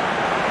pass.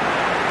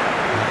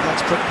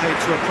 That's put paid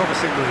to a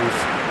promising move.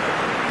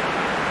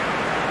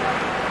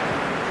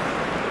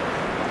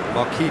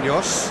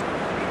 Marquinhos.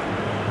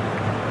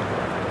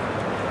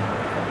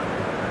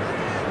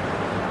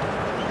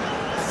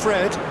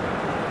 Fred.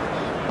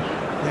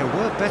 There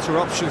were better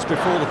options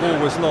before the ball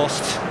was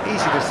lost.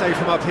 Easy to say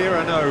from up here,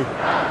 I know.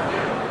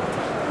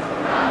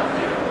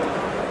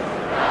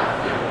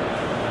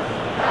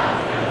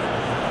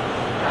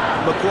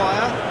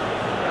 Maguire.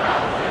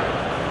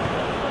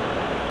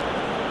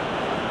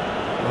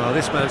 Well,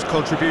 this man's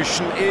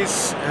contribution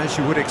is, as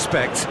you would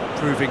expect,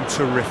 proving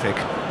terrific.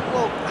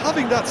 Well,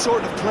 having that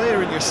sort of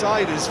player in your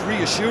side is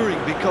reassuring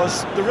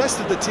because the rest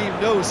of the team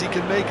knows he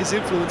can make his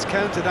influence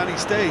count at any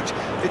stage.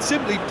 It's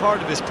simply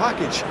part of his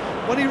package.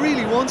 When he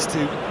really wants to,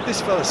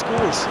 this fella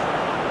scores.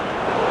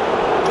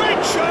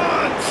 Great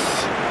chance!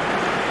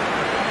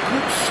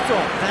 Good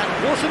stop, that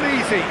wasn't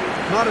easy.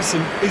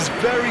 Maddison is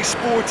very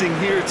sporting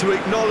here to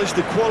acknowledge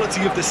the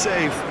quality of the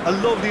save. A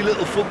lovely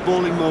little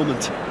footballing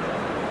moment.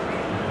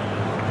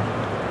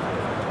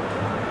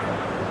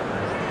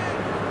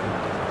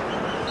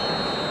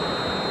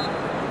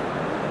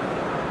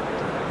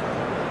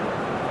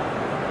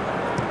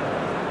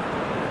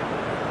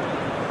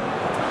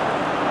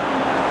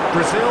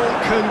 Brazil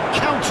can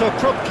counter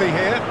promptly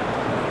here.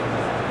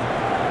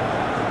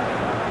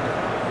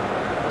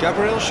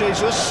 Gabriel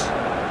Jesus.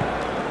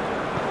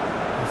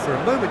 For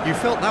a moment you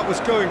felt that was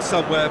going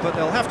somewhere, but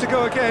they'll have to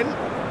go again.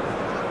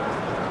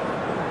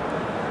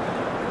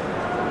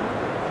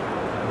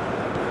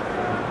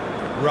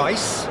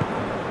 Rice.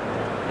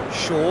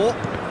 Shaw.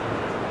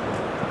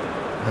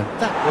 And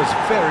that was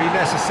very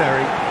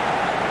necessary.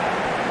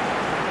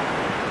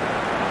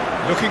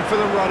 Looking for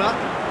the runner.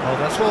 Oh,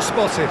 that's well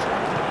spotted.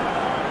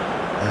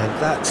 And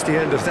that's the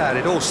end of that.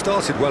 It all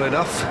started well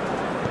enough.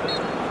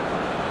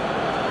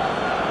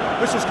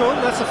 Whistle's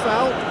gone, that's a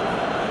foul.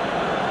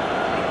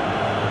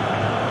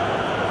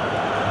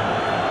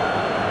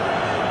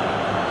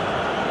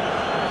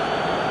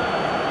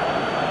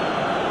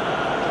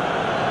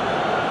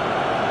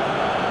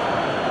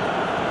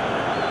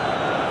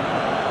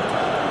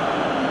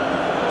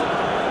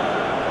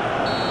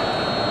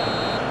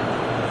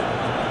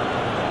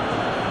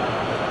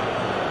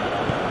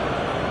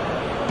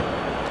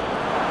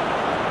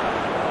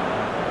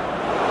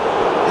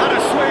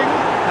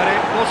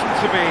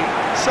 To be.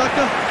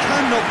 Saka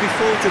cannot be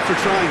faulted for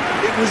trying.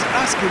 It was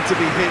asking to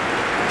be hit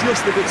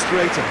just a bit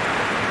straighter.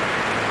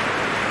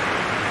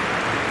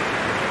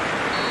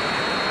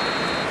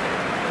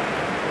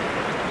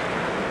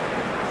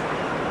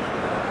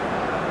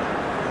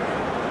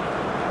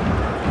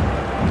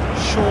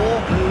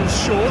 Shaw moves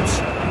short.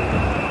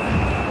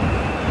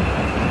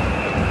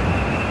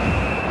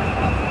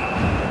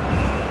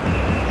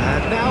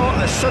 And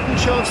now a sudden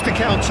chance to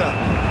counter.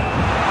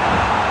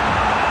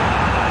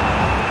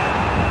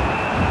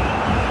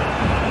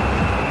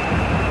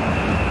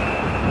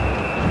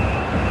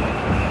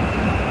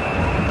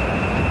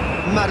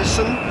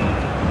 Madison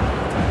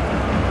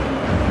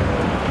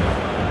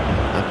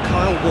and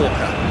Kyle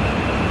Walker.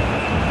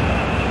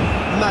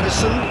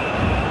 Madison,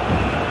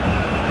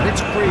 and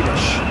it's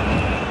Grealish.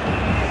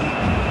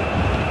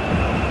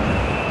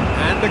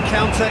 And the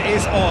counter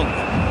is on.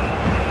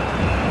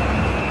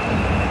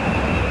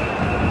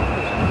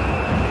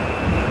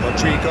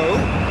 Rodrigo.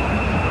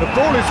 The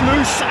ball is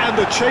loose and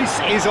the chase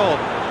is on.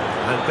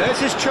 And there's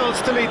his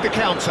chance to lead the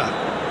counter.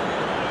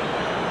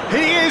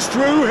 He is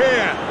through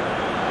here.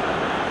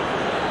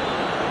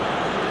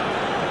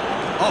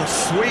 Oh,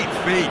 sweet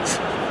feet.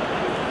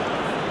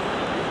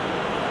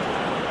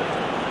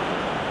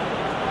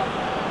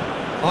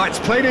 Oh, it's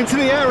played into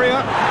the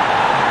area.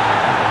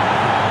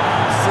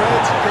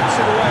 Fred gets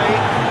it away,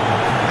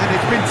 and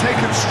it's been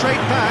taken straight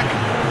back.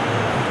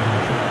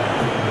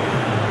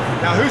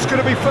 Now, who's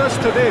going to be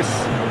first to this?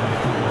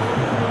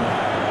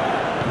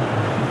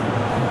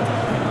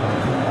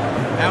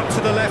 Out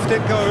to the left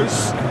it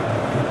goes.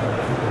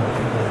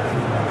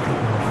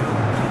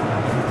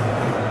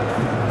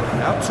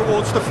 Out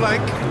towards the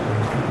flank.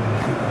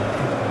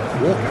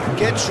 Walker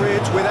gets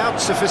rid without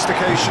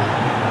sophistication.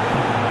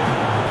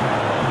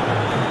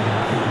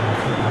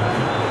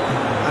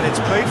 And it's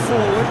played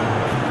forward.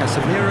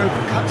 Casemiro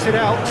cuts it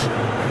out.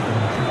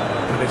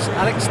 And it's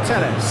Alex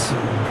Telles.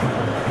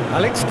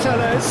 Alex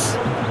Telles.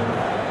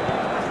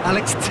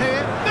 Alex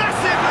Telles.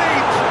 Massive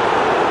lead!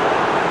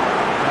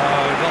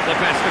 Oh, not the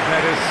best of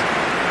headers.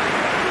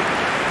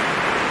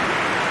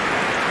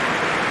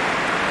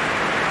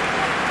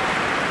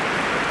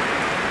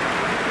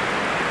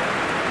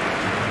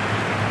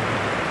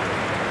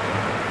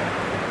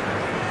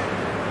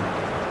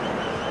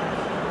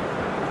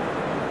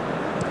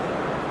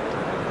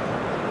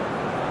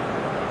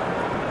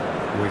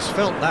 Oh, he's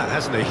felt that,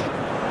 hasn't he?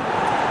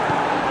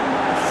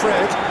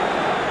 Fred.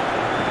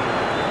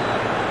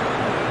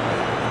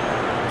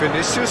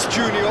 Vinicius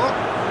Junior.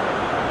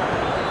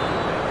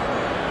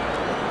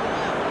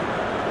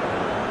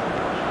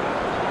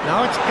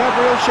 Now it's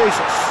Gabriel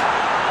Jesus.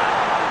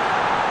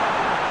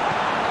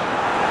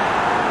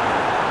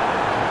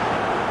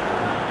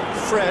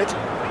 Fred.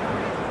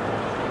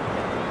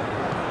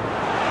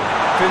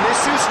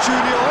 Vinicius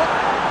Junior.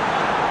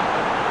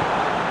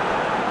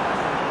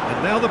 And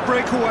now the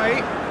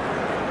breakaway.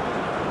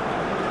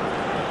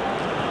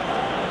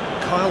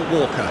 Kyle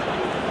Walker.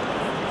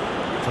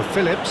 For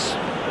Phillips.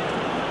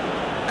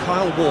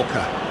 Kyle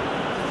Walker.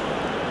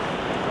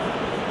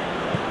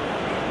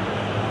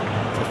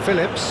 For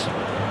Phillips.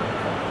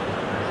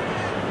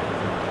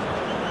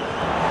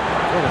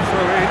 What a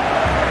throw in.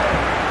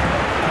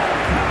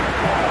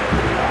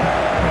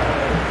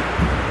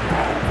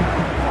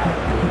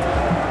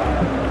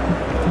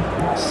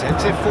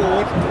 Sent it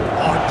forward.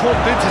 Oh,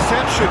 important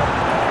interception.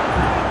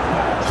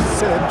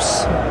 Phillips.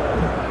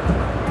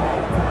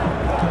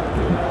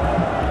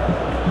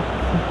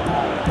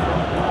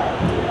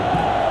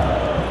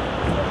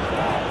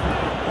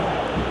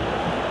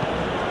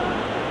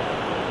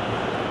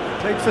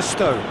 Played for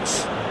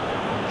Stones.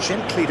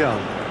 Gently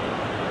done.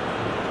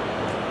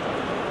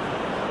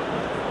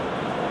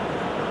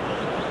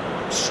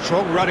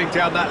 Strong running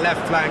down that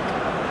left flank.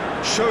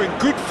 Showing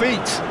good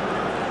feet.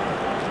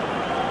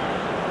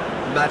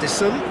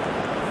 Madison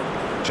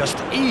just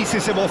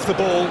eases him off the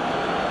ball.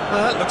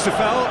 Looks a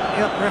foul.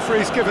 Yep,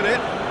 referee's given it.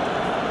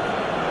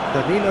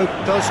 Danilo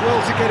does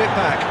well to get it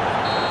back.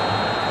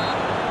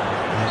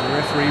 And the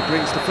referee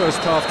brings the first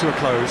half to a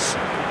close.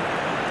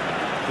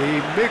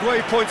 The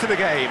midway point of the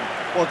game.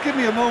 Well, give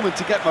me a moment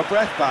to get my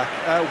breath back.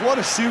 What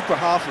a super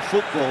half of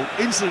football.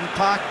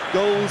 Incident-packed,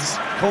 goals,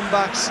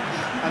 comebacks,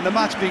 and the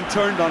match being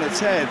turned on its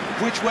head.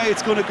 Which way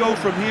it's going to go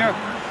from here,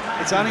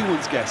 it's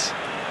anyone's guess.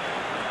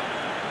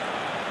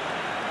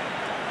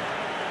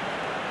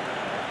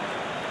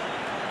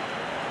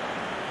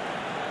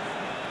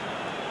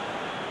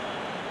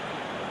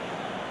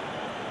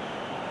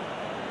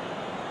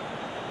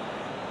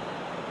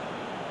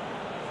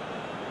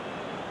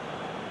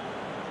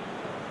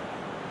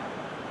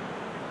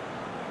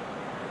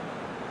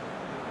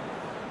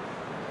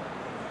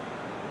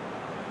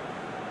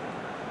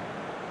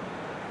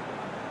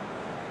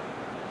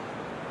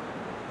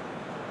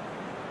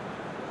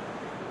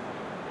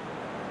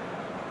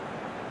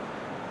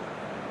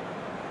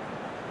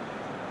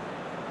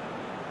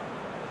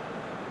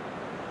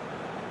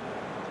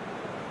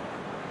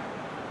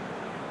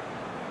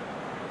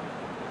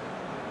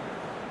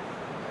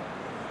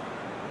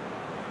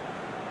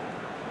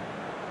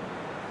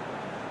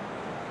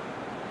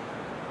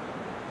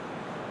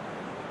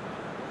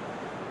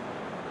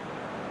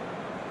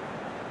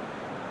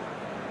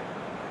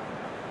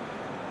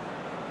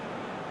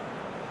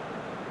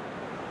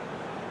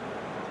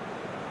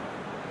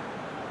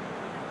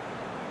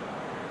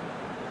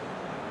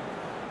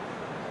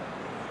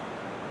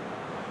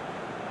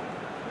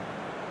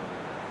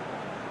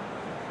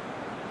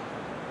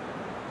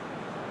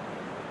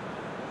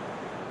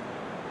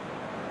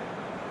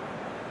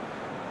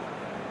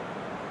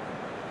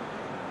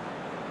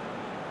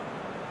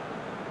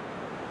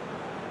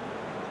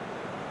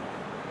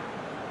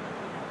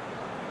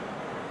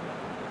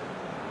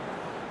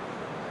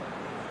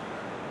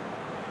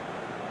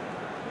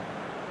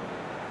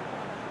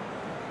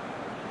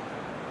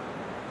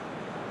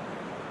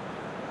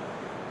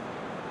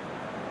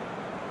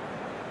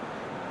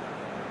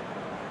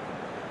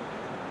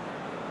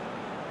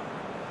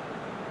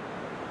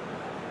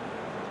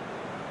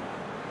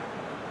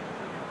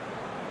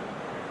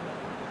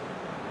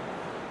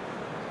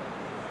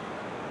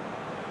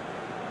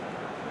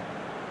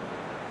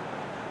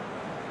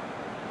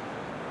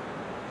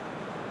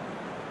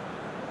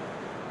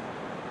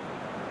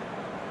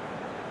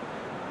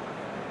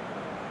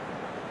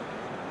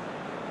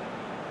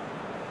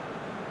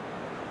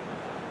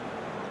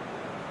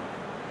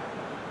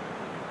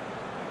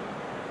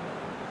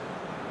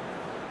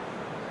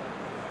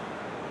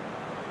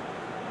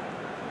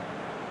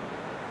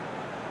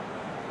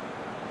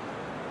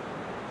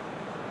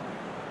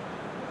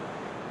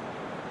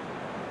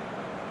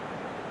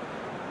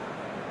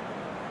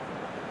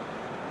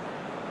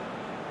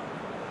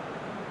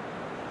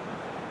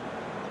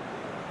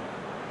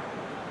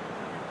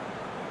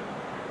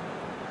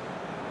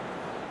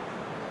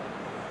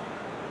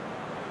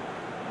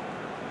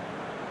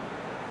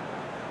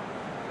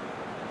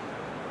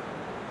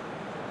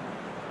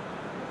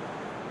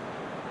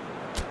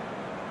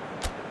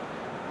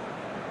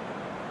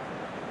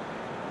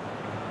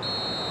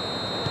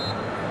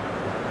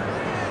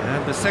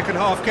 The second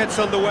half gets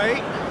underway.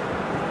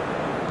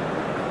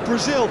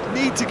 Brazil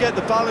need to get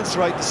the balance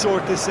right to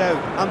sort this out.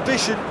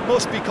 Ambition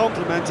must be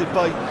complemented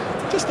by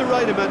just the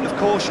right amount of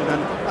caution,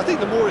 and I think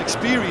the more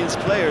experienced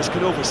players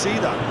can oversee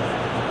that.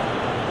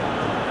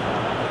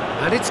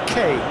 And it's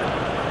Kane.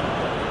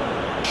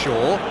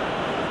 Shaw.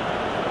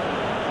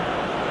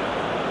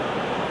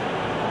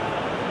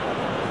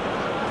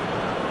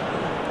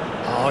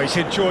 Oh, he's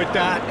enjoyed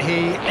that.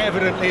 He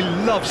evidently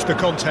loves the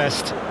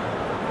contest.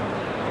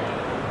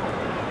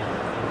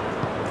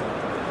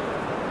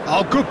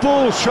 Oh, good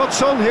ball.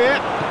 Shots on here.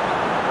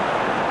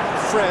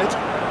 Fred.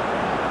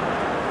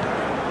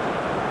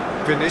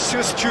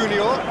 Vinicius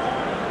Junior.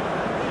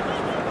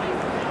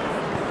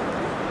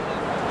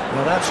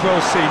 Well, that's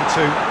well seen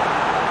too.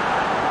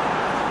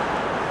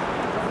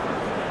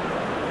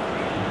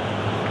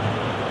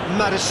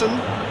 Madison.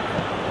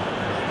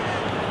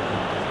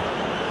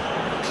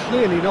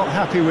 Clearly not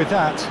happy with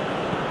that.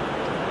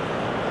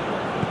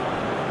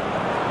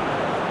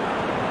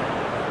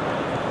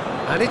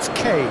 And it's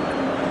Kane.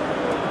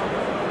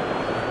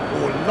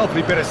 Oh,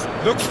 lovely bit of...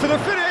 looks for the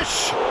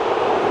finish! Oh,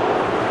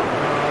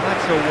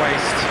 that's a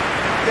waste.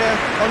 Yeah,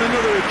 on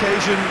another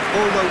occasion,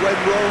 all that went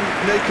wrong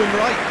may come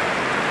right.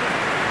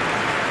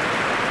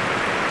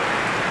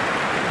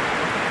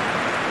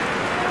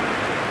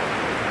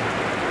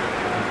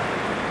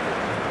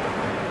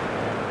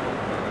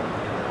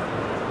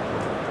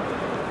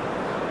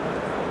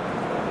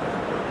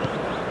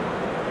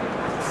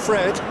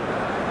 Fred.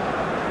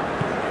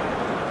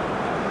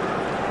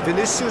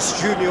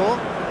 Vinicius Junior.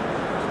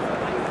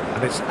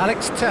 And it's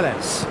Alex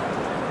Telles.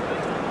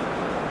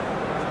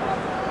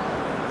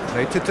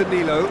 Played to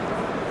Danilo.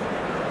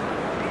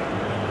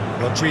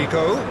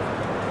 Rodrigo.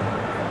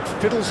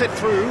 Fiddles it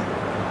through.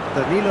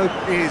 Danilo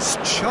is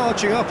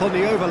charging up on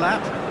the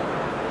overlap.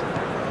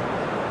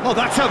 Oh,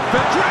 that's a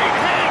great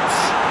hit!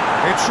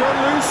 It's run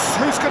loose.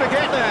 Who's going to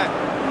get there?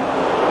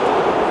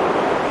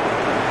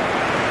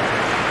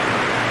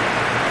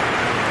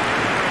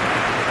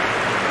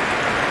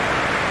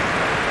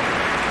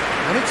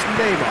 And it's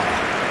Neymar.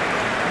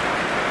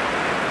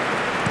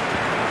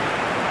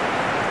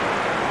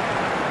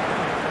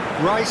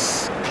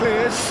 Rice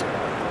clears.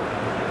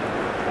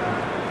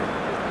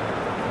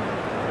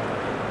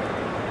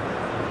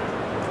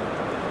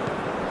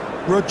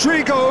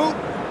 Rodrigo.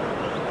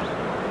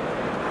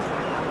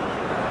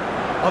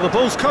 Oh, the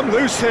ball's come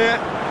loose here.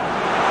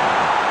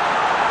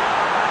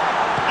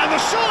 And the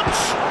shot!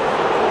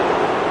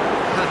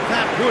 And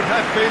that would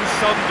have been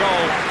some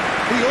goal.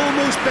 He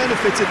almost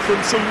benefited from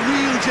some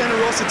real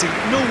generosity.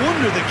 No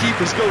wonder the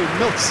keeper's going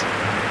nuts.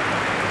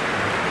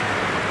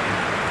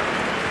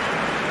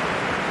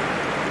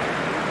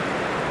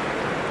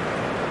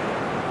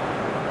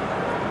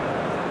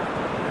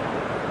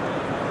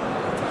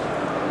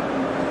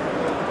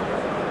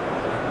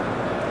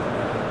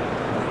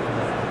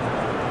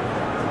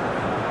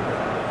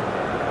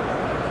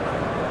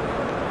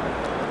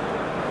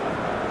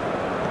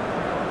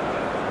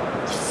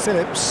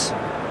 Phillips.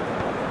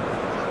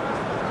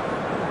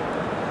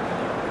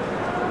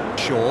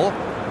 Shaw.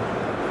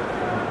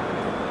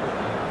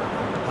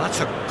 That's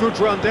a good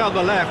run down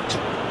the left.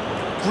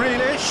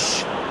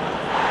 Grealish.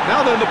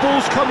 Now then, the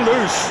ball's come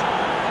loose.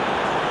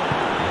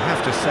 I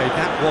have to say,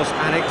 that was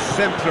an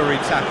exemplary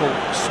tackle.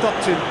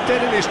 Stopped him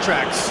dead in his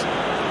tracks.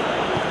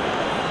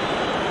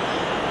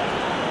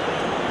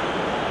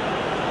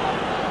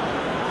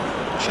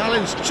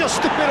 Challenge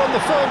just a bit on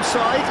the firm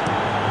side.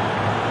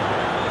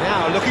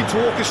 Now looking to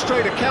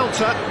orchestrate a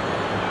counter.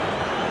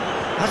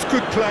 That's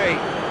good play.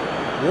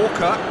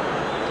 Walker.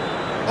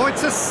 Oh,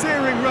 it's a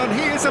searing run.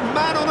 He is a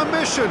man on a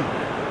mission.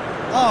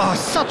 Oh,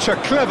 such a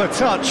clever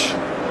touch.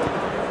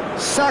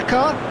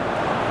 Saka.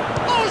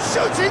 Oh,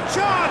 shooting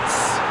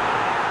chance!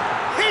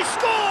 He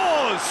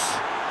scores!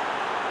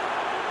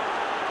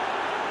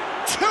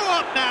 2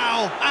 up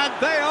now, and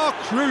they are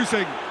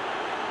cruising.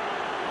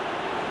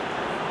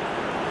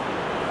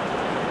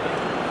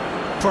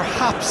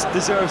 Perhaps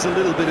deserves a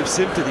little bit of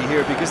sympathy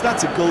here, because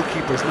that's a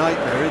goalkeeper's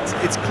nightmare.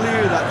 It's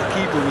clear that the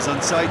keeper was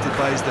unsighted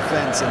by his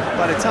defence, and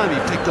by the time he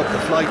picked up the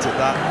flight of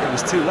that, it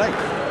was too late.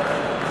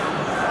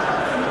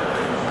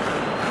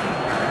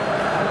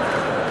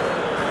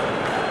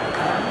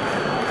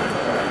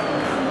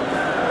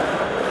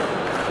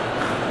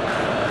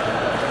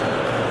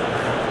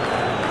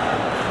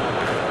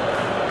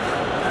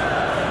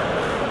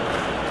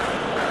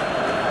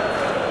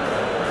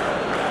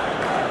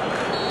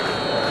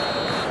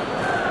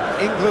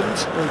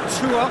 England will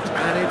 2 up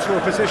and into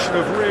a position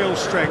of real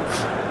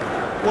strength.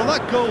 Well,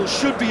 that goal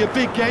should be a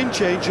big game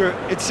changer.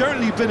 It's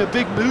certainly been a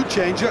big mood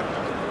changer.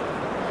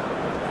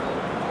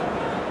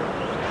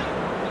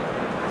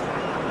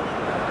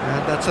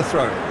 And that's a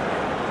throw.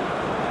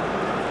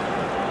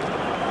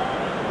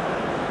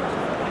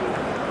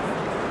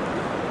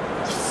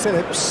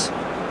 Phillips.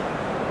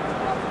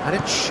 And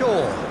it's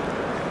Shaw.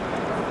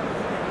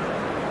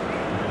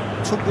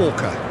 To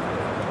Walker.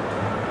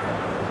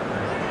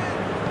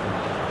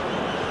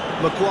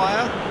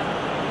 Maguire.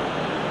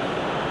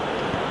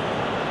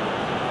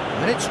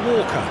 And it's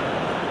Walker.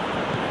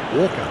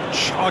 Walker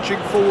charging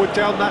forward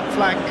down that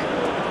flank.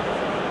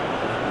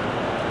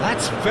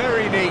 That's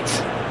very neat.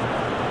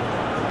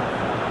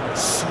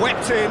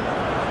 Swept in.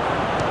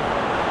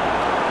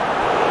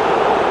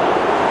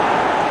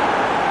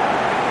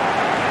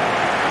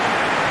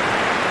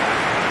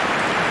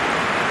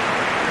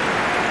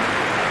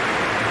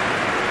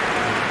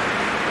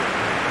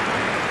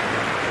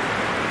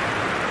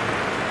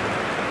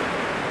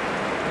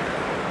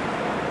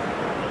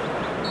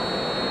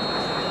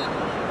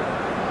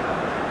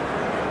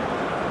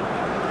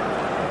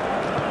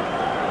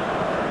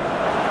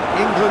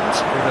 England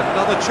with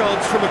another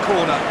chance from a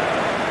corner.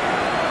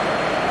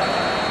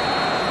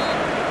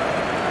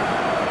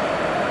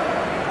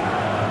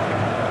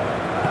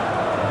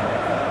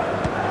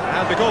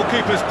 And the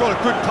goalkeeper's got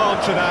a good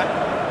palm to that.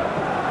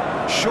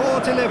 Shaw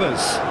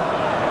delivers.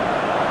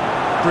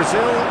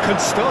 Brazil can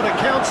start a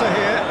counter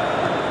here.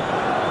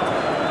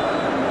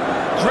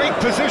 Great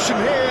position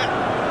here.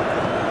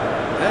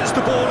 There's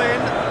the ball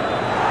in.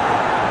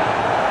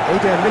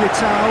 Eder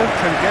Militao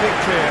can get it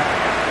clear.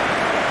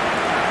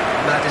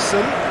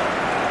 Madison.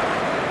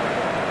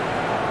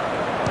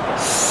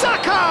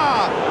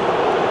 Saka!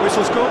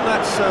 Whistle's gone,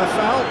 that's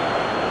foul.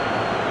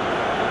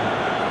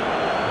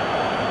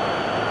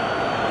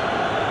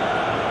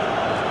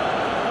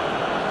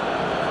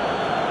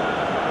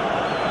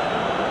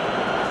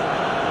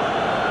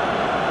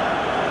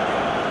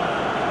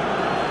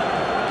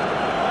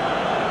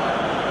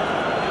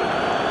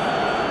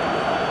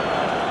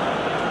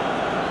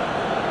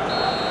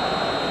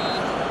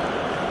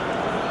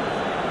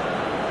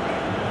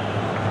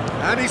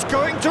 And he's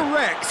going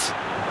direct.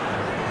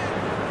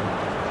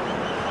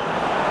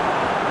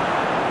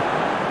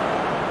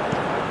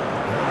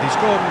 And he's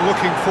gone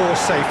looking for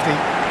safety.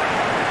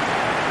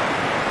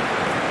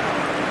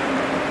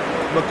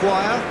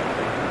 Maguire.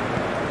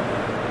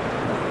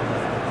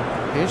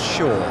 Here's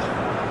Shaw.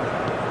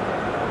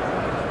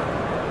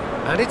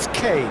 And it's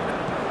Kane.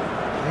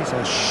 He's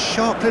a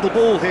sharp little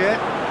ball here.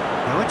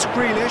 Now it's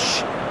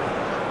Grealish.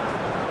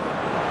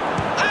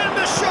 And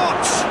the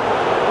shot!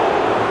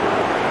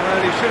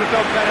 Well, he should have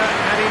done better,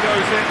 and he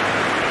knows it.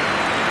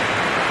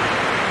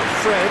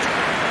 Fred.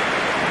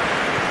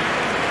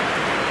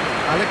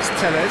 Alex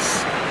Telles,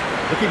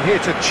 looking here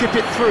to chip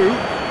it through.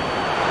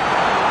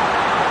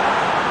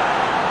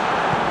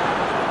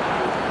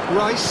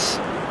 Rice.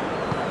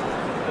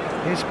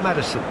 Here's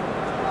Madison.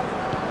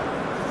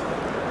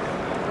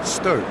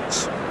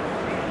 Stones.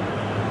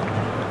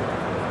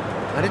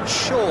 And it's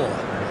Shaw.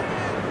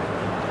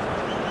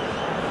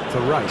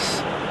 For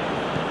Rice.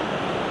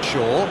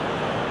 Shaw.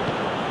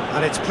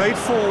 And it's played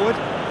forward.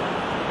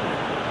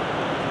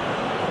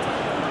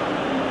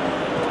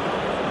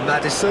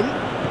 Madison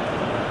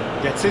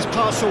gets his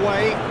pass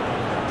away.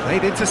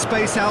 Played into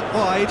space out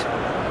wide.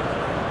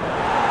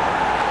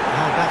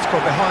 And that's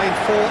gone behind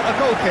for a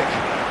goal kick.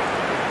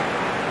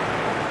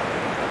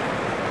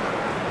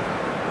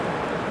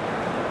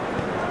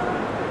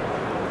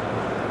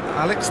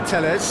 Alex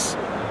Telles.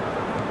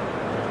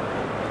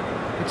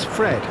 It's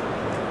Fred.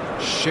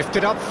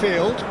 Shifted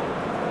upfield.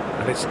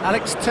 And it's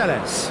Alex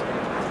Telles.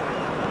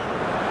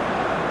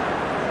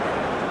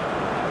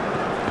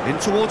 In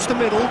towards the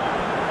middle.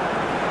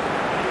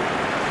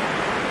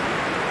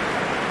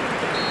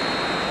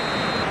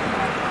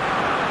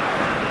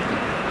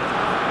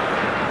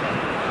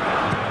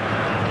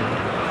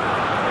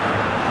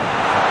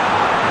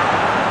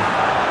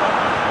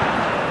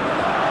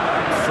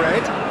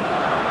 Fred.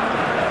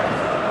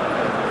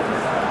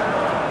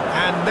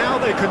 And now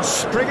they can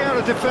spring out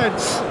of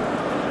defence.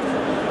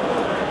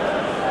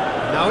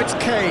 Now it's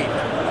Kane.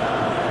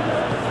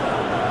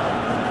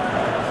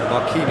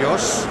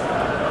 Marquinhos.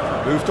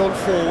 Moved on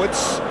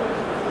forwards.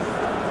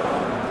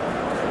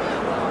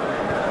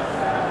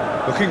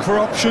 Looking for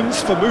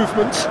options for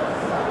movement.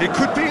 It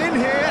could be in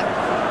here.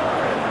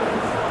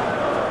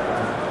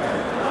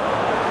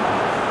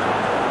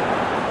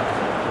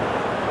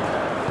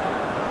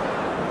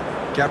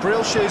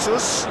 Gabriel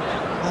Jesus.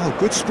 Oh,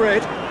 good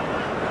spread.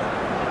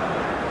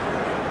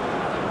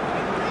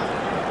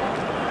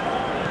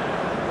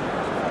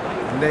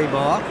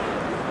 Neymar.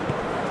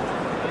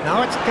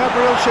 Now it's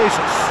Gabriel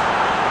Jesus.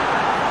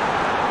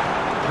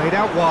 Played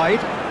out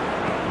wide.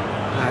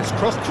 Has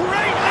crossed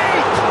greatly!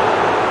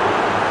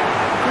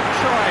 Good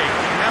try.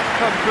 The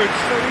outcome could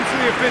so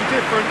easily have been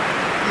different.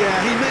 Yeah,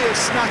 he may have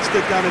snatched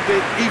it down a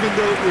bit, even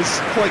though it was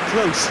quite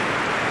close.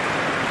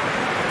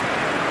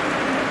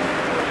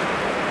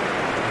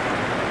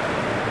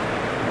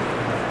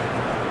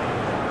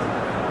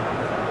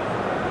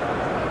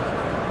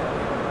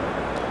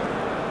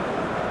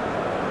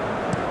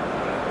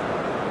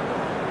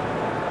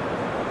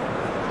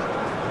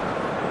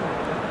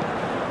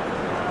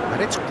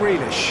 And it's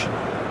Grealish.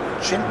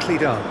 Gently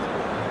done.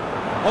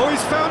 Oh,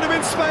 he's found him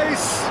in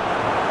space!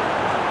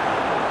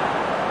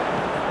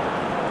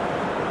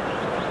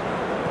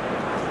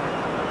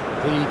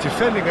 The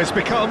defending has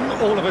become,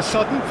 all of a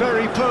sudden,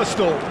 very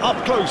personal,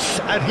 up close,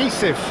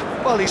 adhesive.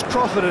 Well, he's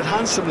profited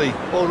handsomely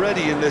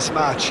already in this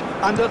match,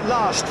 and at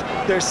last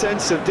their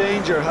sense of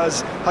danger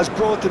has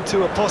brought them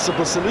to a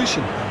possible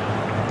solution.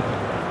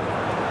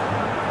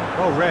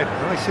 Well read,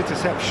 nice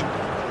interception.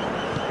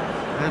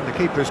 And the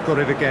keeper's got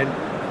it again.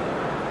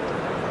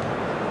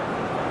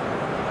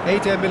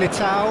 Eder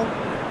Militao,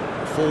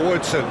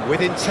 forwards and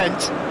with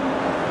intent.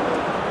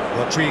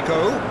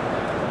 Rodrigo,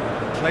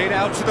 played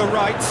out to the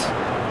right.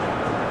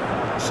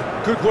 Some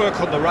good work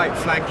on the right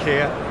flank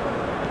here.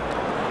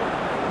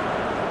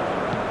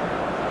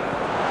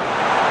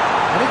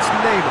 And it's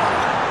Neymar.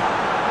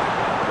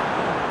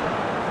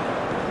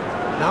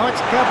 Now it's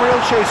Gabriel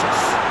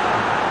Jesus.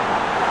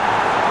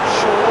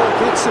 Shaw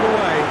gets it away.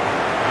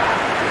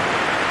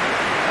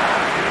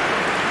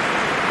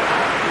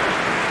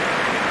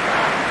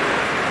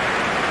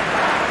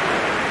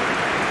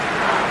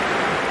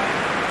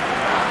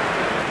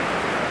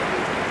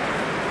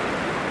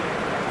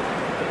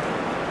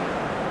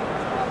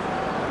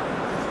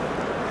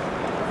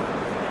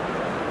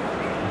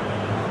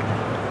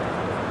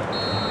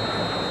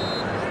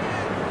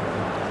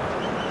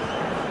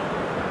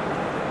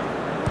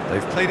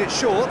 They've played it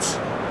short.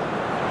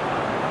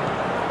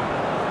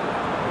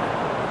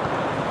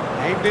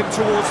 Aimed in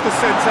towards the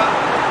centre.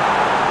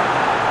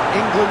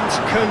 England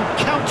can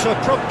counter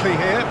promptly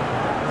here.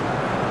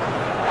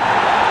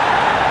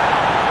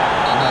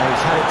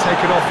 He's had it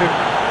taken off him.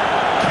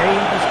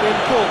 Kane has been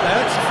caught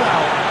there, it's a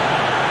foul.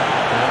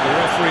 And the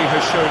referee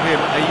has shown him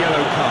a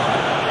yellow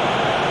card.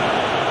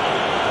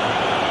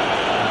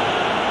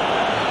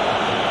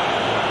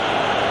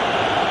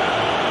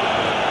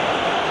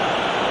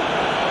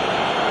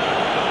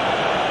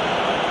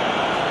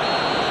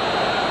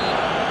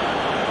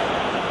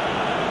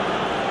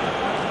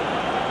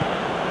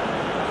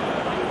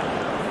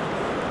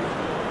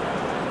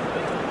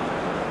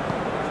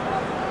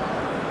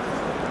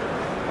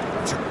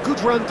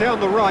 Good run down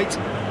the right.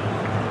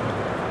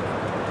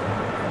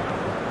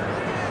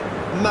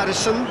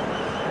 Madison.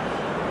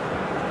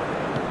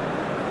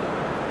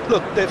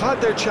 Look, they've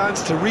had their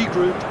chance to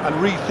regroup and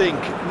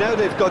rethink. Now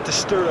they've got to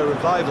stir a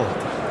revival.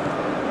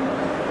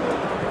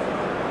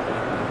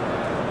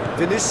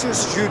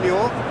 Vinicius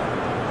Junior.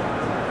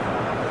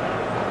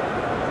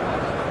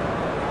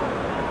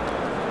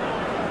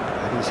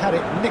 And he's had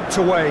it nicked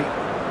away.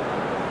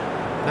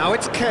 Now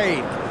it's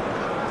Kane.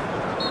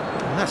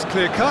 That's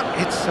clear-cut,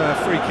 it's a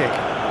free kick.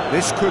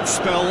 This could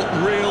spell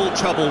real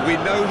trouble. We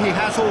know he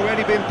has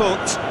already been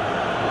booked.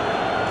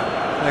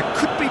 There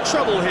could be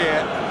trouble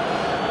here.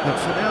 But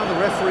for now, the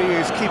referee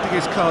is keeping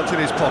his cards in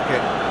his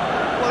pocket.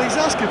 Well, he's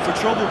asking for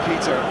trouble,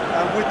 Peter.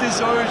 And with this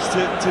urge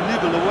to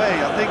nibble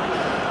away, I think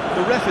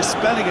the ref is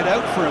spelling it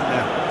out for him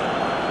now.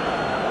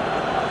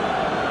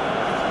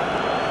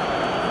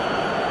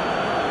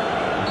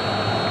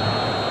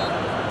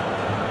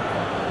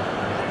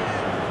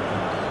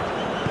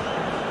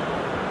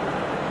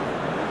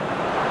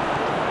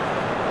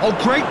 Oh,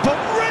 great, but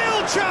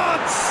real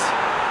chance!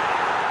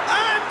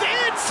 And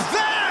it's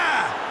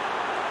there!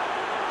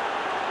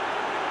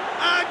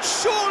 And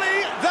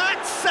surely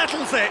that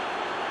settles it.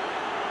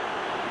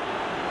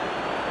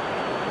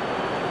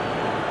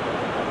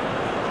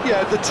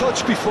 Yeah, the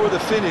touch before the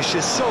finish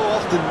is so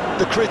often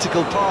the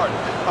critical part,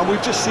 and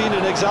we've just seen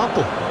an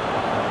example.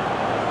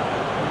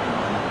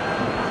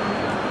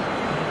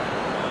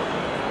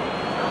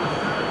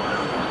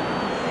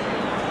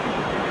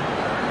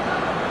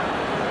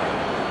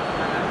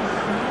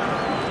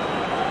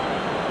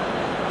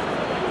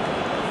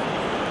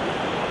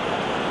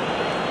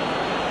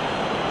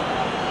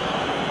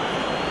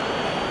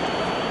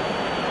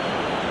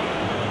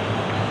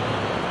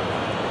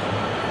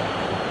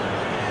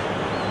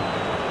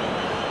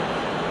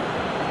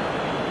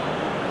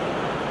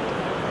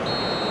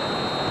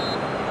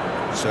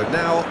 So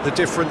now the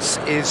difference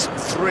is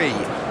 3.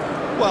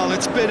 Well,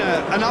 it's been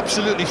an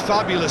absolutely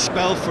fabulous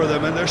spell for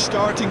them, and they're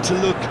starting to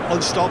look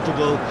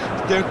unstoppable.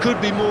 There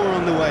could be more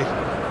on the way.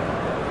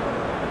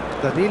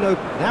 Danilo,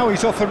 now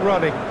he's off and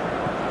running.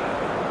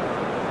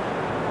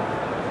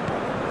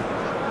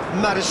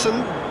 Madison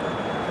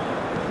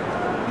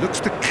looks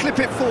to clip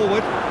it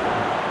forward.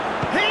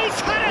 He's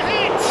had a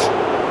hit!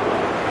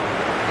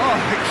 Oh,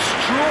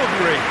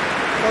 extraordinary.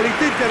 Well, he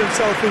did get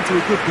himself into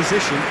a good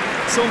position,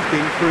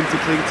 something for him to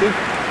cling to.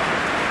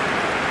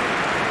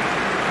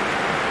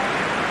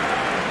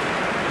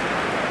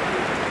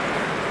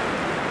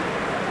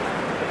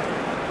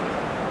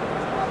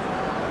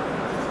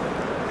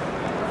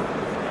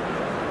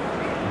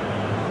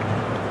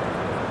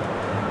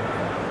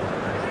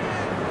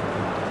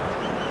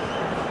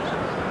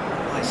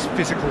 Nice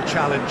physical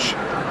challenge.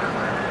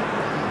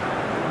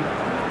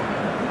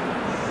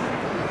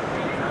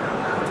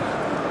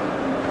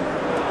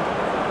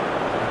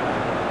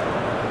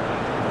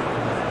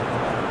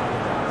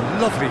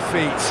 Lovely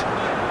feet.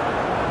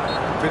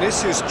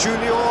 Vinicius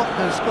Junior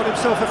has got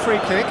himself a free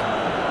kick.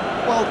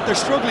 Well, they're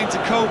struggling to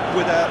cope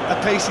with a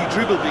pacey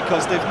dribble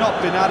because they've not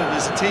been at it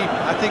as a team.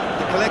 I think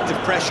the collective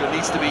pressure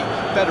needs to be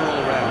better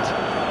all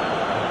round.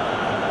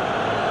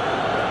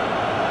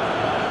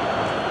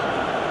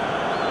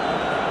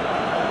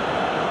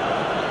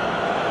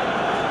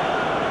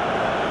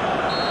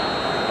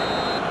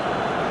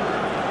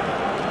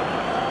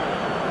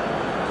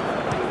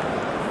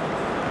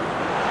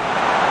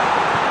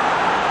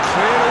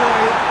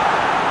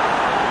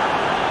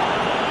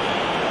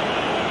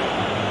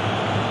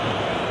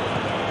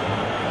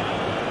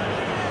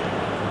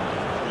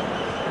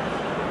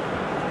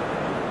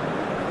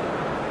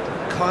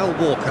 Kyle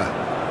Walker.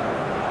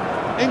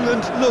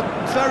 England look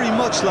very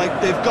much like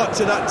they've got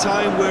to that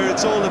time where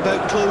it's all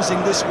about closing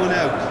this one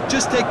out.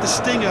 Just take the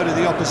sting out of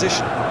the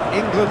opposition.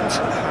 England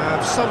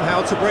have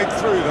somehow to break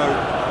through, though.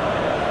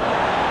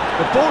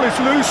 The ball is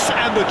loose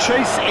and the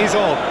chase is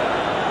on.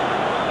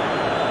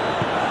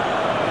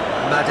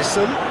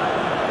 Maddison.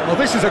 Well,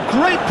 this is a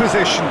great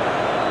position.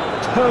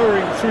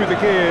 Purring through the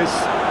gears.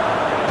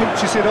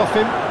 Pinches it off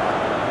him.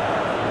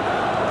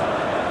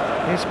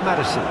 Here's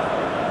Maddison.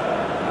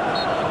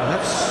 Well,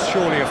 that's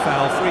surely a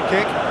foul. Free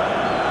kick.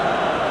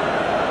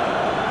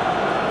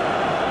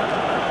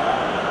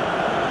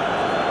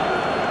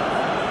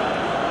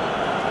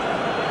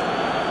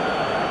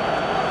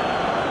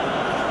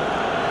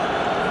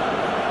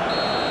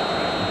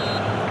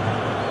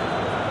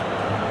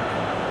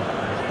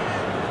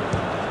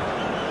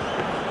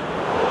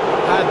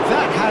 And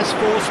that has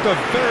forced the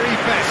very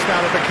best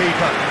out of the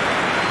keeper.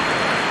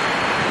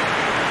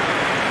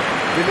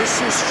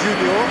 Vinicius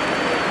Junior.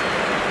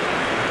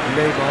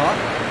 Neymar.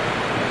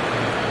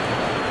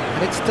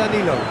 And it's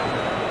Danilo.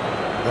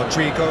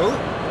 Rodrigo.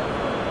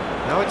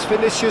 Now it's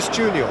Vinicius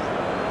Junior.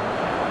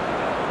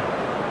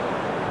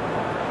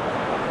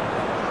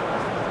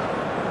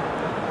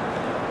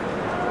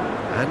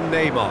 And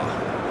Neymar.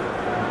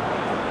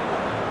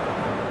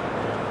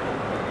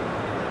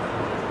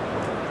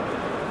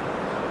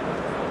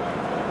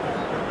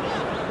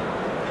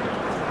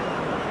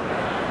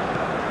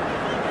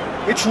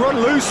 It's run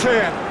loose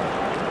here.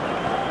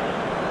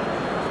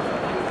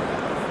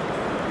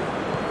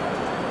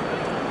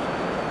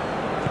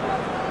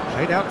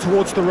 Played out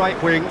towards the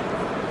right wing.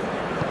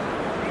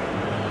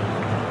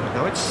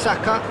 Now it's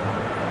Saka.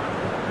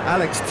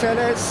 Alex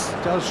Telles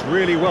does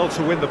really well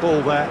to win the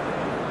ball there.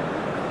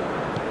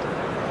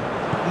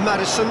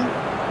 Maddison.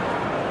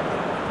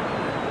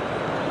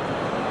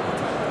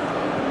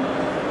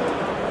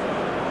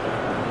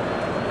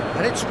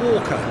 And it's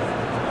Walker.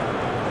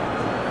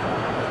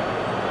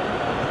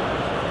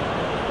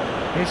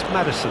 Here's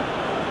Maddison.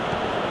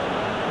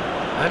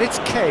 And it's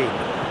Kane.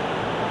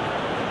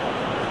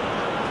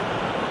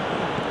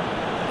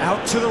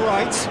 Out to the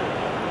right.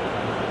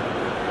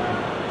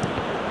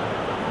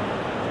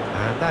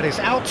 And that is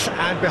out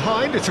and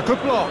behind. It's a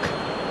good block.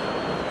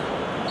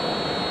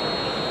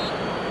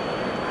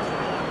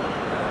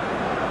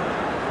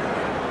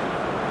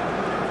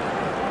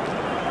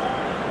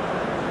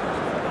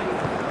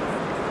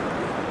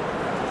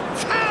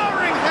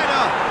 Towering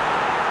header!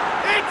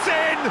 It's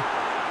in!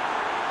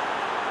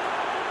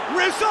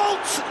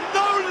 Results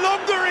no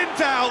longer in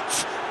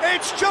doubt.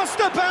 It's just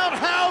about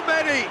how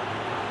many.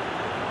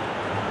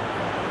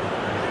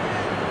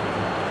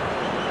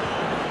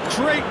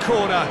 Great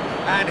corner,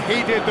 and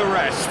he did the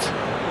rest.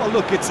 Well,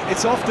 look,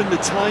 it's often the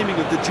timing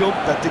of the jump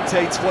that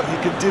dictates what you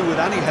can do with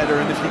any header,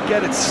 and if you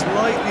get it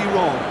slightly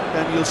wrong,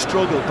 then you'll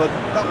struggle. But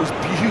that was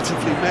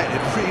beautifully met,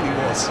 it really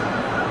was.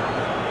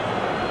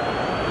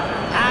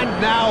 And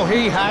now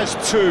he has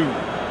two.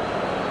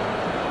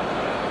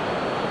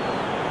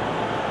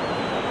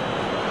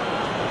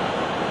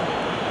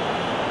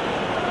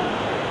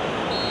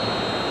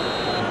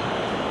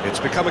 It's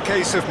become a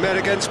case of men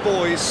against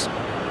boys.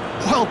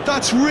 Well,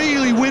 that's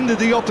really winded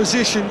the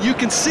opposition. You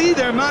can see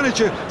their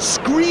manager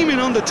screaming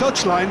on the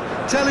touchline,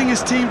 telling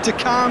his team to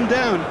calm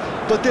down,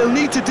 but they'll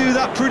need to do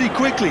that pretty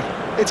quickly.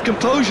 It's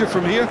composure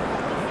from here.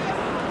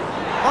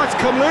 Oh, it's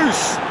come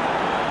loose.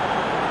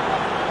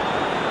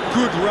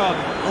 Good run,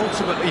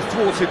 ultimately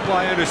thwarted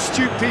by an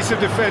astute piece of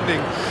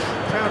defending.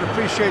 Crowd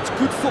appreciates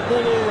good football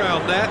all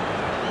round there.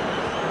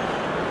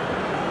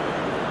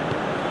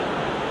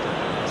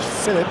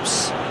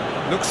 Phillips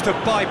looks to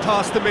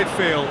bypass the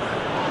midfield.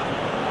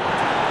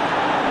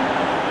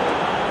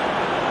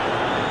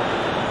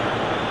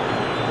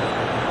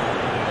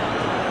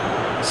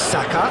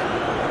 Saka.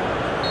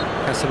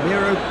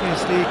 Casemiro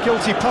is the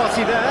guilty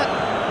party there.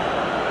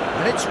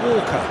 And it's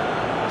Walker.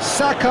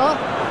 Saka,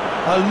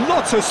 a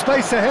lot of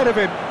space ahead of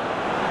him.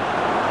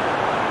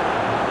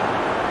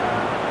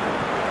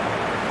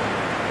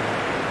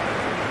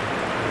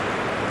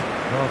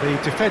 Well,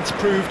 the defence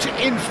proved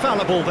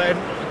infallible then,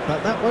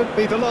 but that won't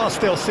be the last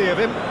they'll see of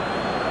him.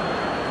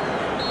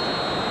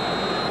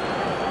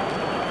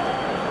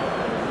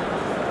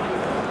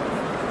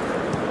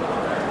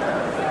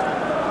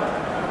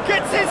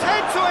 Gets his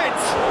head to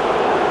it!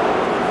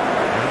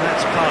 And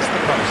that's past the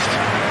post.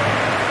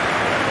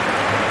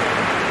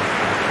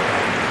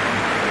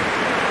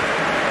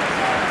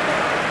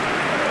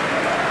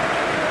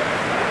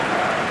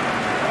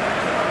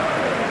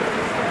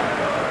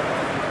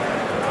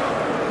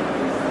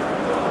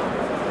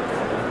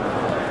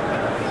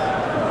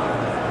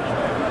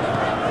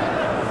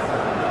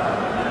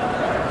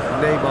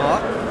 Neymar.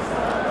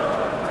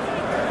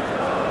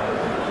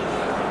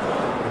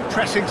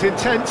 Pressing's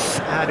intense,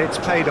 and it's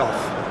paid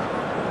off.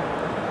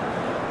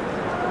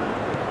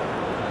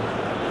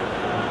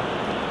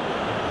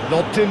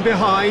 Lobbed in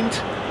behind.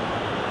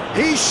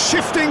 He's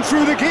shifting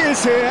through the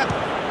gears here.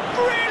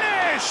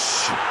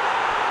 Grealish!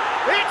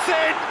 It's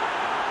in!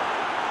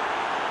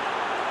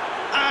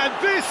 And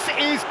this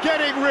is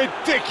getting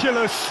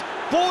ridiculous.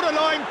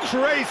 borderline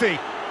crazy.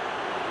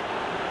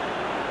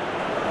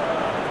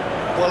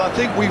 Well, I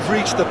think we've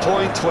reached the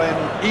point when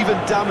even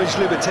damage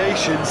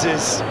limitations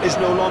is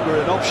no longer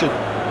an option.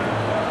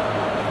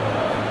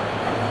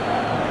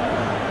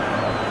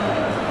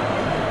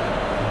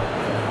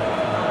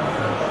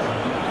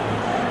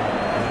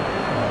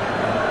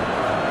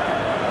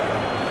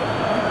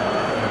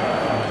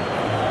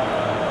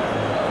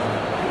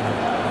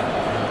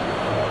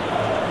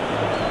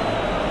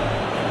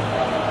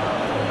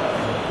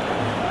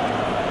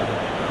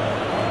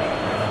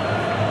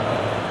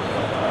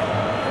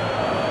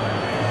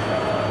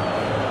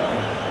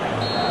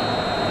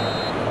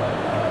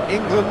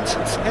 England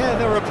tear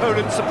their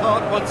opponents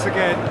apart once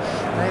again.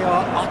 They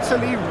are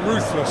utterly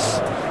ruthless.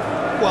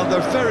 Well,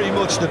 they're very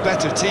much the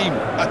better team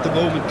at the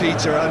moment,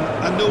 Peter,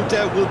 and no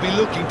doubt will be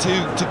looking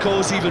to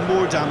cause even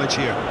more damage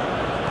here.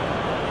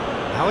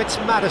 Now it's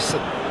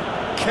Maddison.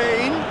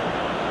 Kane,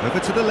 over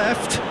to the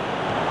left.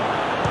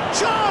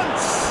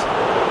 Chance!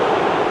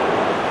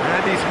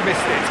 And he's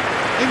missed it.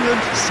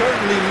 England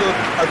certainly look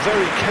a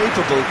very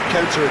capable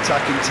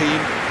counter-attacking team.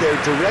 They're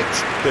direct,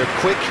 they're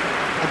quick,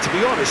 and to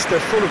be honest, they're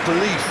full of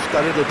belief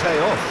that it'll pay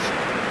off.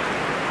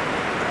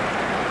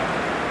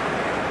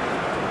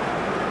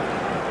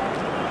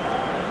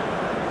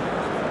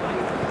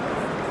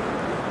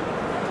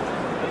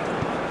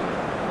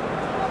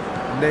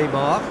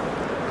 Neymar.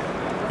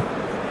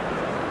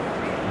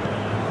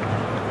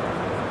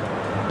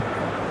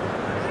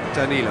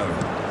 Danilo.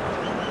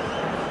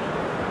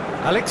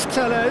 Alex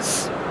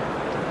Telles.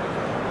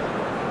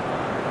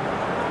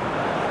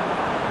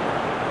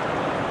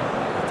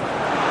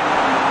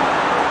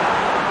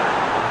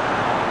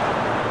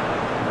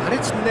 And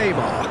it's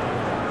Neymar.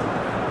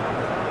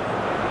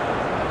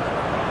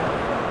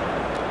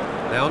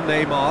 Now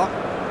Neymar.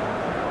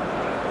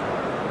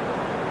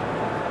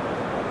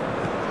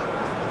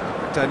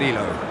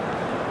 Danilo.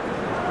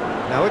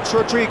 Now it's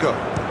Rodrigo.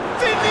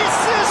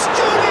 Vinicius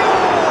Junior!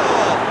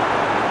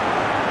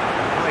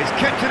 Oh, he's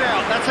kept it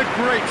out. That's a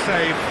great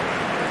save.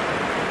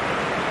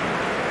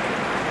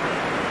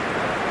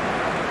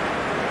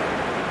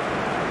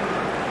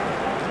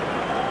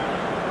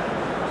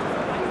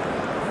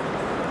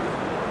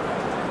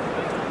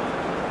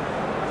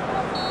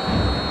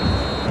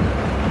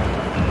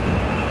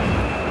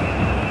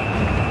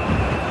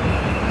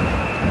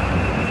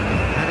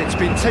 And it's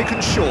been taken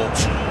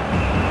short.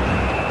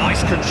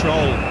 Nice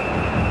control.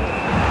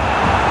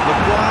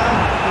 Maguire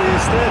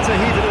is there to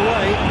heave it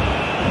away.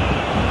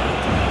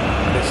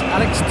 And it's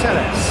Alex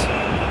Telles.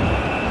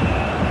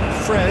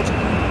 Fred.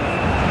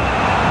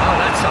 Oh,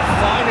 that's a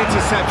fine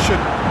interception.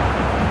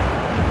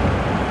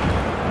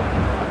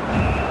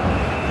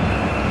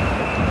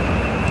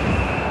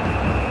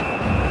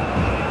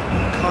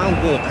 Kyle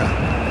Walker.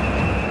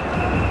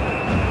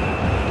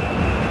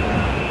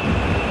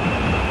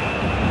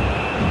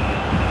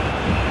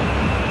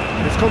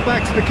 Come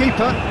back to the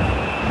keeper.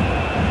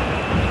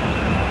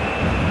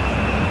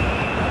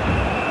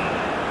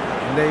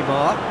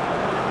 Neymar.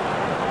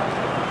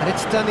 And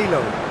it's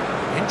Danilo.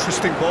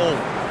 Interesting ball.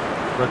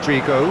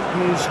 Rodrigo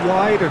is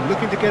wide and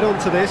looking to get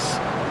onto this.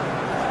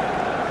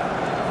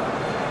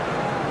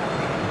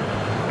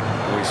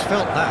 Oh, he's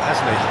felt that,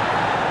 hasn't he?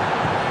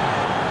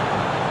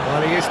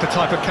 Well, he is the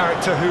type of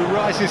character who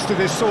rises to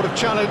this sort of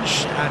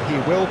challenge, and he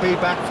will be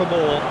back for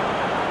more.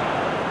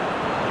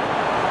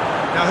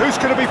 Now, who's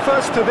going to be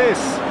first to this?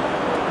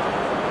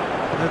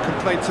 No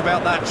complaints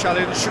about that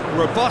challenge.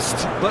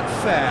 Robust, but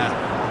fair.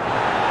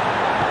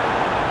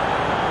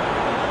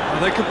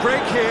 Well, they could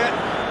break here.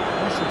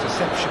 Nice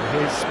interception.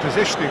 His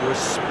positioning was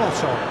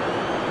spot on.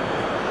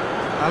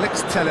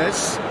 Alex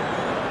Telles.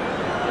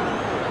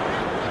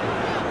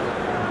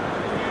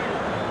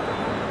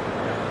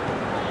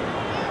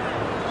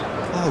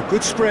 Oh,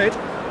 good spread.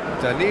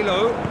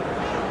 Danilo.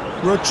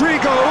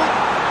 Rodrigo.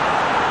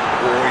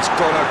 Oh, he's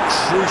got a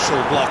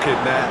crucial block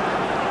in there.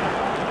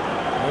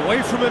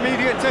 Away from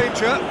immediate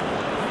danger.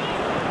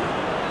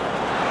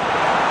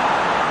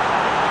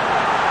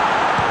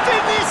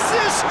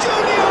 Vinicius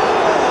Junior!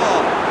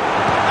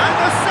 And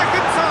the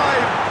second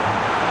time!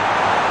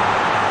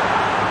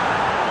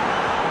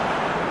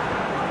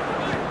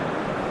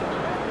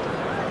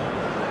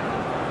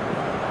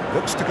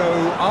 Looks to go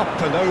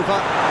up and over.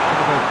 Kind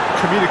of a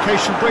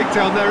communication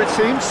breakdown there, it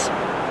seems.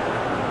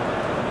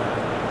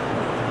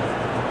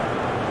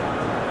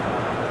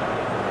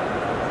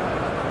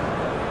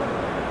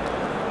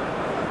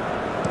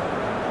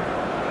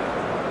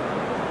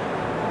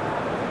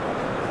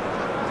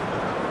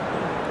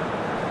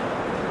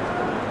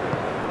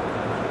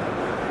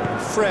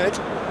 Fred.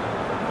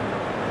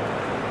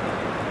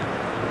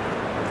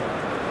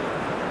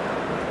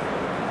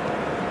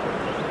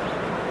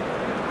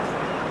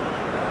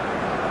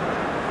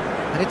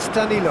 And it's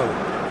Danilo.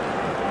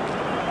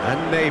 And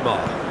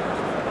Neymar.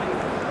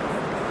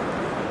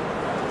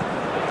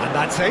 And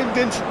that's aimed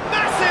in.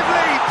 Massive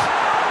leap!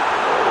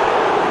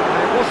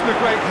 It wasn't a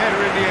great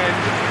header in the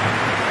end.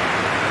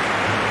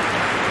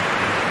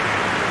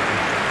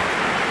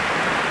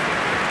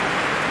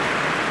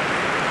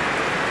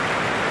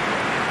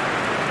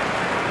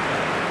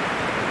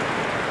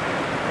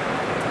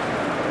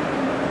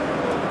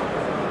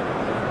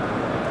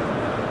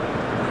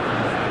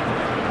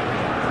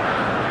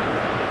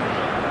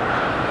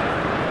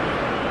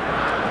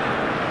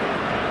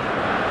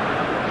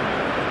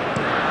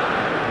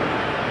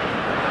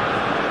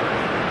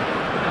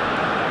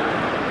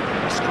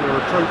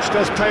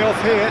 does pay off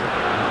here.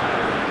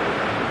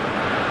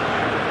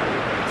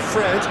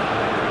 Fred.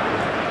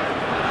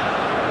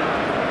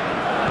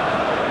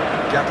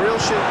 Gabriel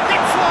Shin.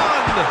 It's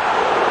one!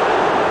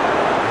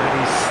 And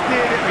he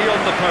steered it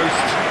beyond the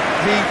post.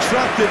 He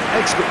trapped it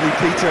expertly,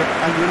 Peter,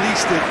 and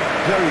released it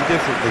very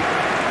differently.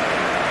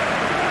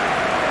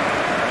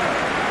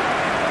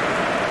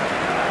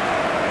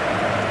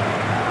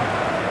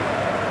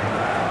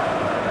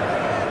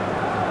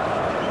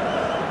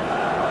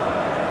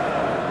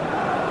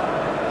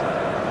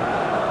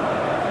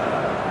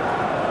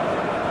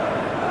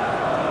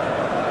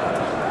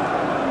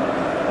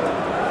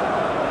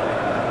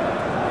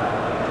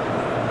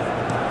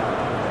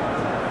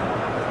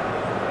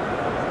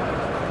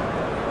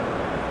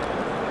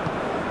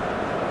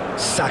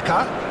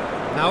 Saka,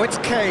 now it's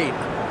Kane.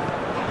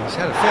 He's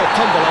had a fair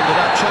tumble under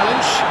that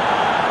challenge.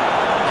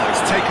 Oh,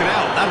 he's taken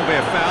out, that'll be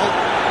a foul.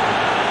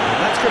 And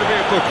that's going to be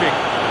a booking.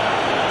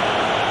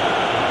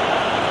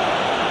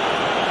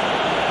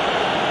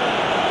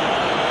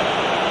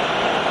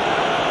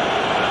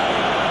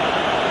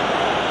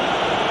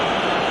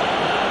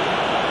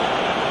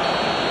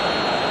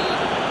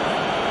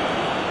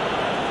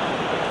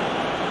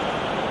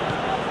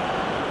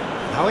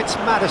 Now it's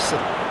Maddison.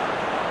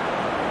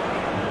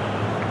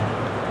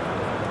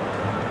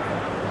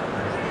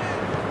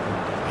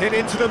 Hit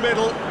into the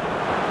middle. They've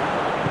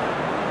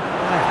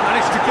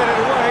managed to get it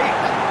away.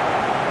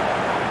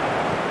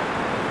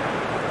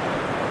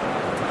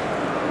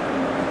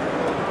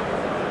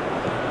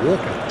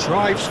 Walker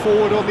drives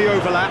forward on the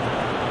overlap.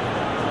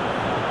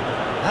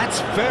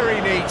 That's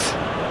very neat.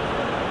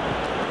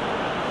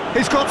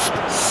 He's got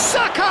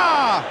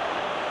Saka!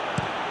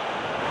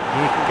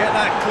 He can get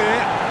that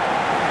clear.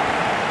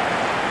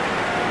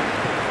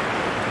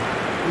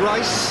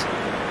 Rice.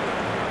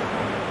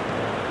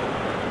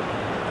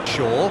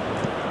 Shaw.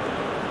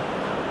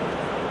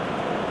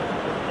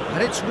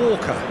 And it's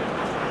Walker.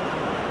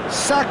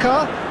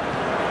 Saka.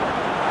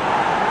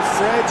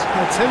 Fred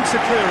attempts a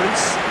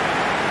clearance.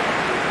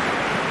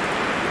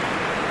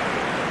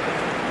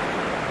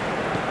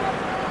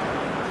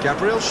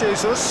 Gabriel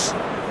Jesus.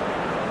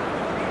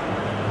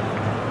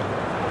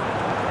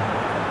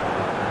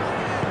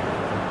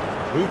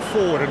 Move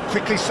forward and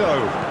quickly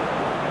so.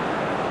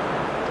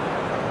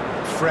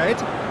 Fred.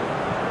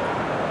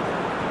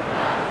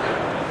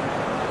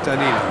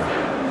 Danilo.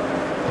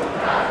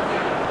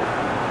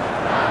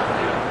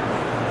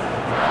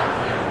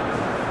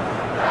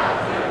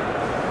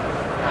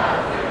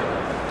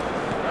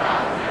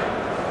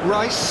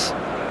 Rice.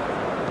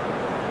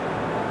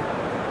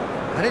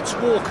 And it's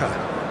Walker.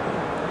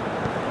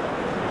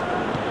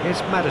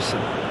 Here's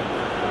Maddison.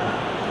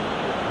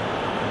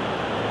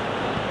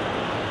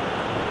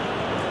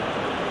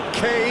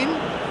 Kane.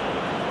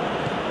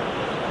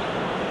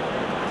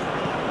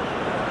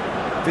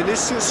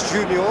 Vinicius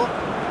Junior.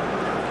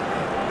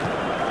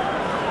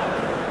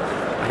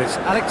 And it's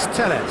Alex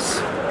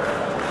Telles.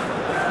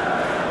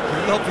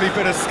 Lovely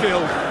bit of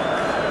skill.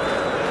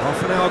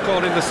 Half an hour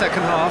gone in the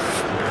second half.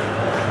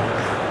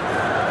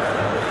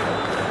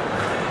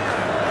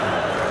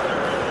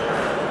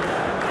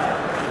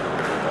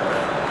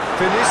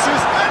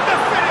 Vinicius and the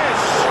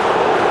finish!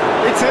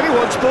 It's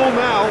anyone's ball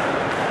now.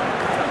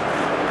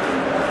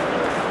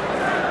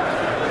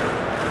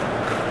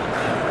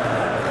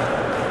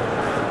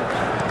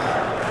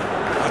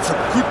 That's a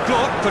good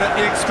block, but at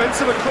the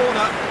expense of a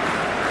corner.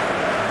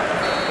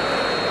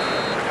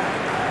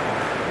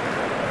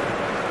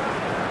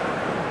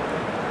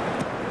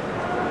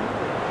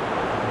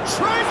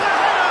 Tries the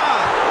header!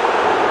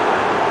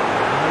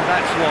 And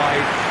that's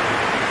wide.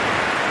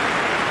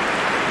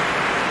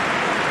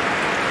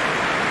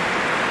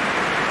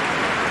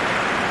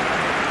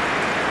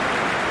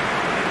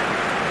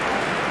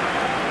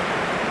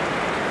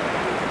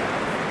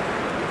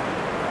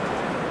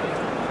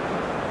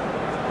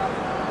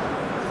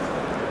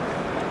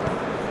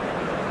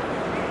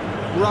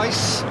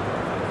 Rice.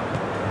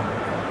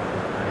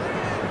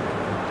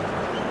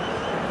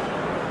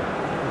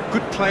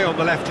 Good play on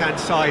the left-hand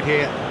side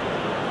here.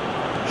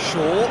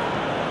 Shaw.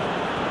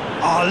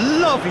 Oh,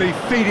 lovely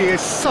feed, he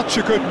is such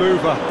a good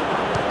mover.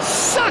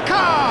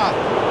 Saka!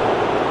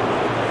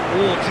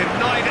 Oh,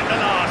 denied at the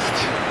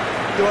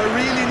last. Do I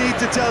really need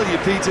to tell you,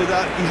 Peter,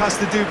 that he has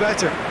to do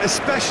better,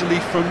 especially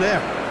from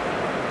there?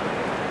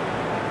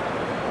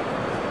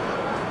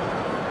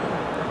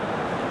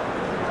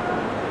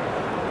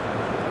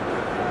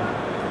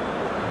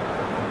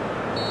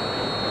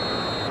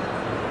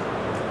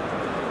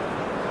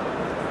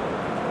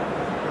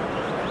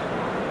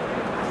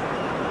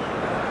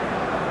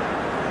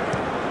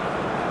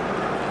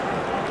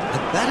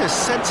 That has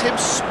sent him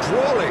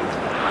sprawling.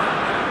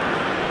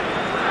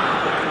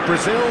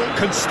 Brazil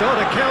can start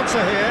a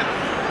counter here.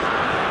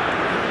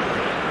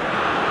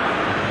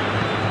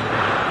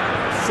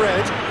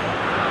 Fred.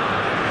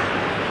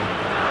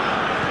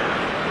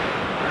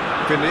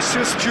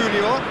 Vinicius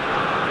Junior.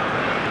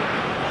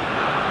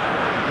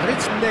 And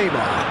it's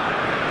Neymar.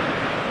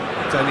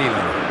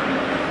 Danilo.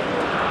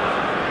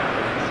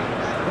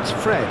 It's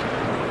Fred.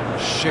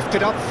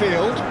 Shifted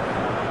upfield.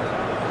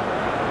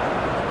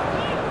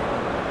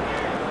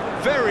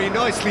 Very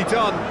nicely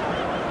done.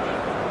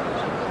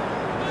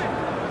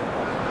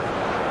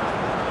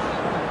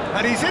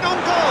 And he's in on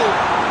goal.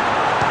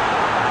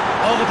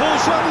 Oh, the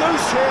ball's run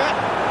loose here.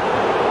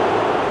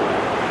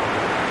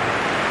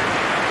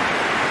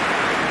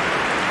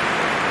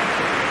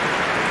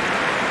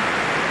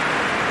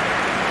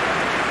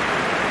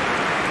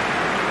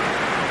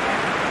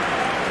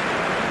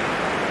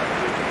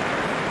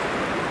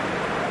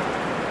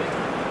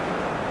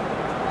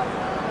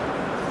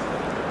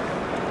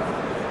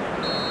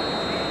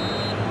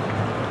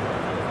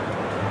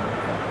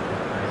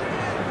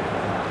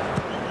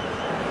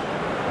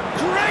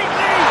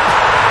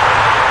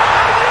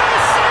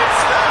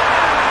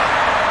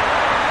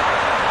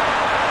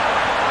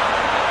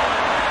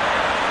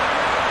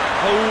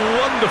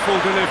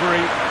 Wonderful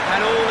delivery,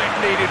 and all it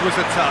needed was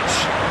a touch.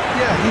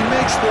 Yeah, he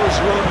makes those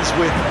runs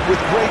with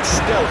great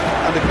stealth,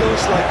 and it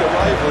goes like a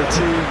rival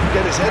to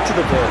get his head to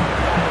the ball.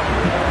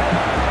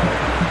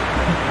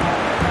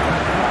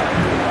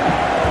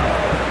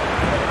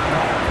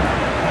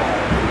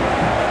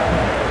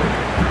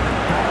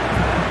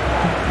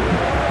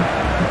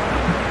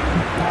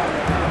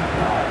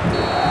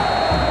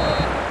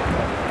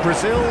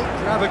 Brazil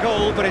grab a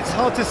goal, but it's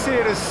hard to see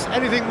it as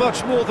anything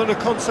much more than a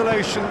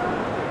consolation.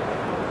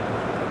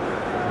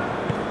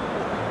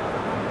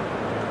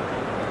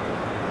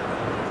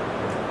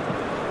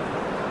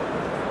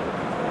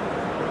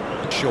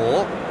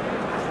 Shaw.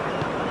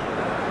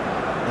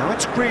 Now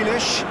it's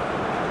Grealish.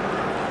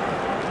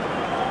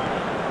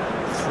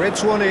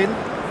 Threads one in.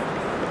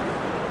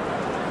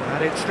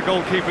 And it's the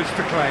goalkeepers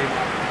to claim.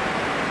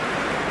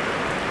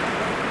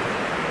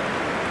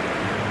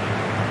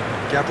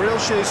 Gabriel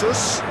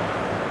Jesus.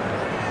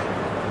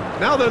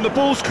 Now then, the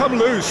ball's come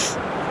loose.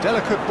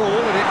 Delicate ball,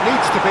 and it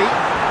needs to be.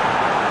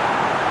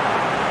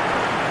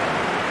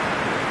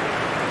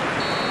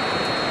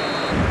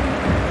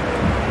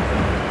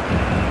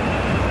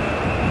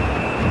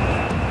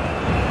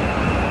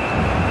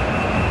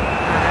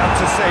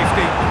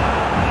 Safety.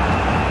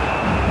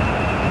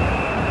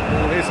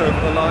 Ball is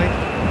over the line.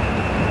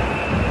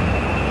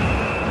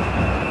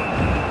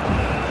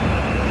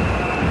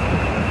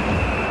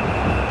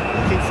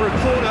 Looking for a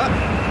corner.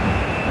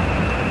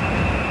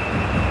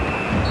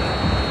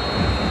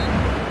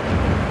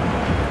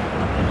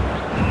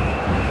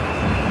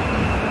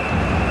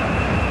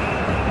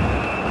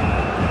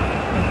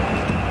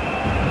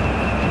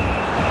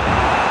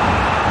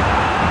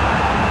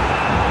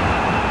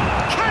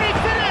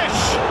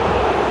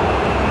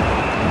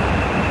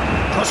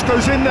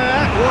 Goes in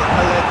there. What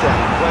a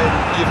letdown when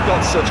you've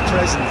got such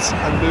presence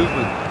and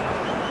movement.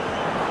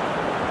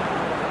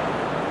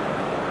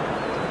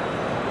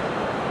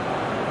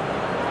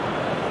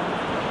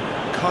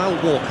 Kyle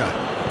Walker.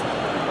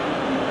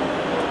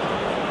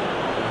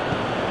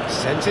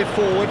 Sends it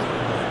forward.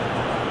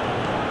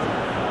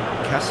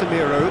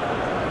 Casemiro.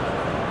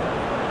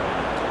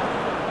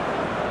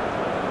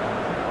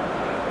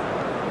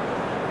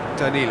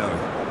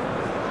 Danilo.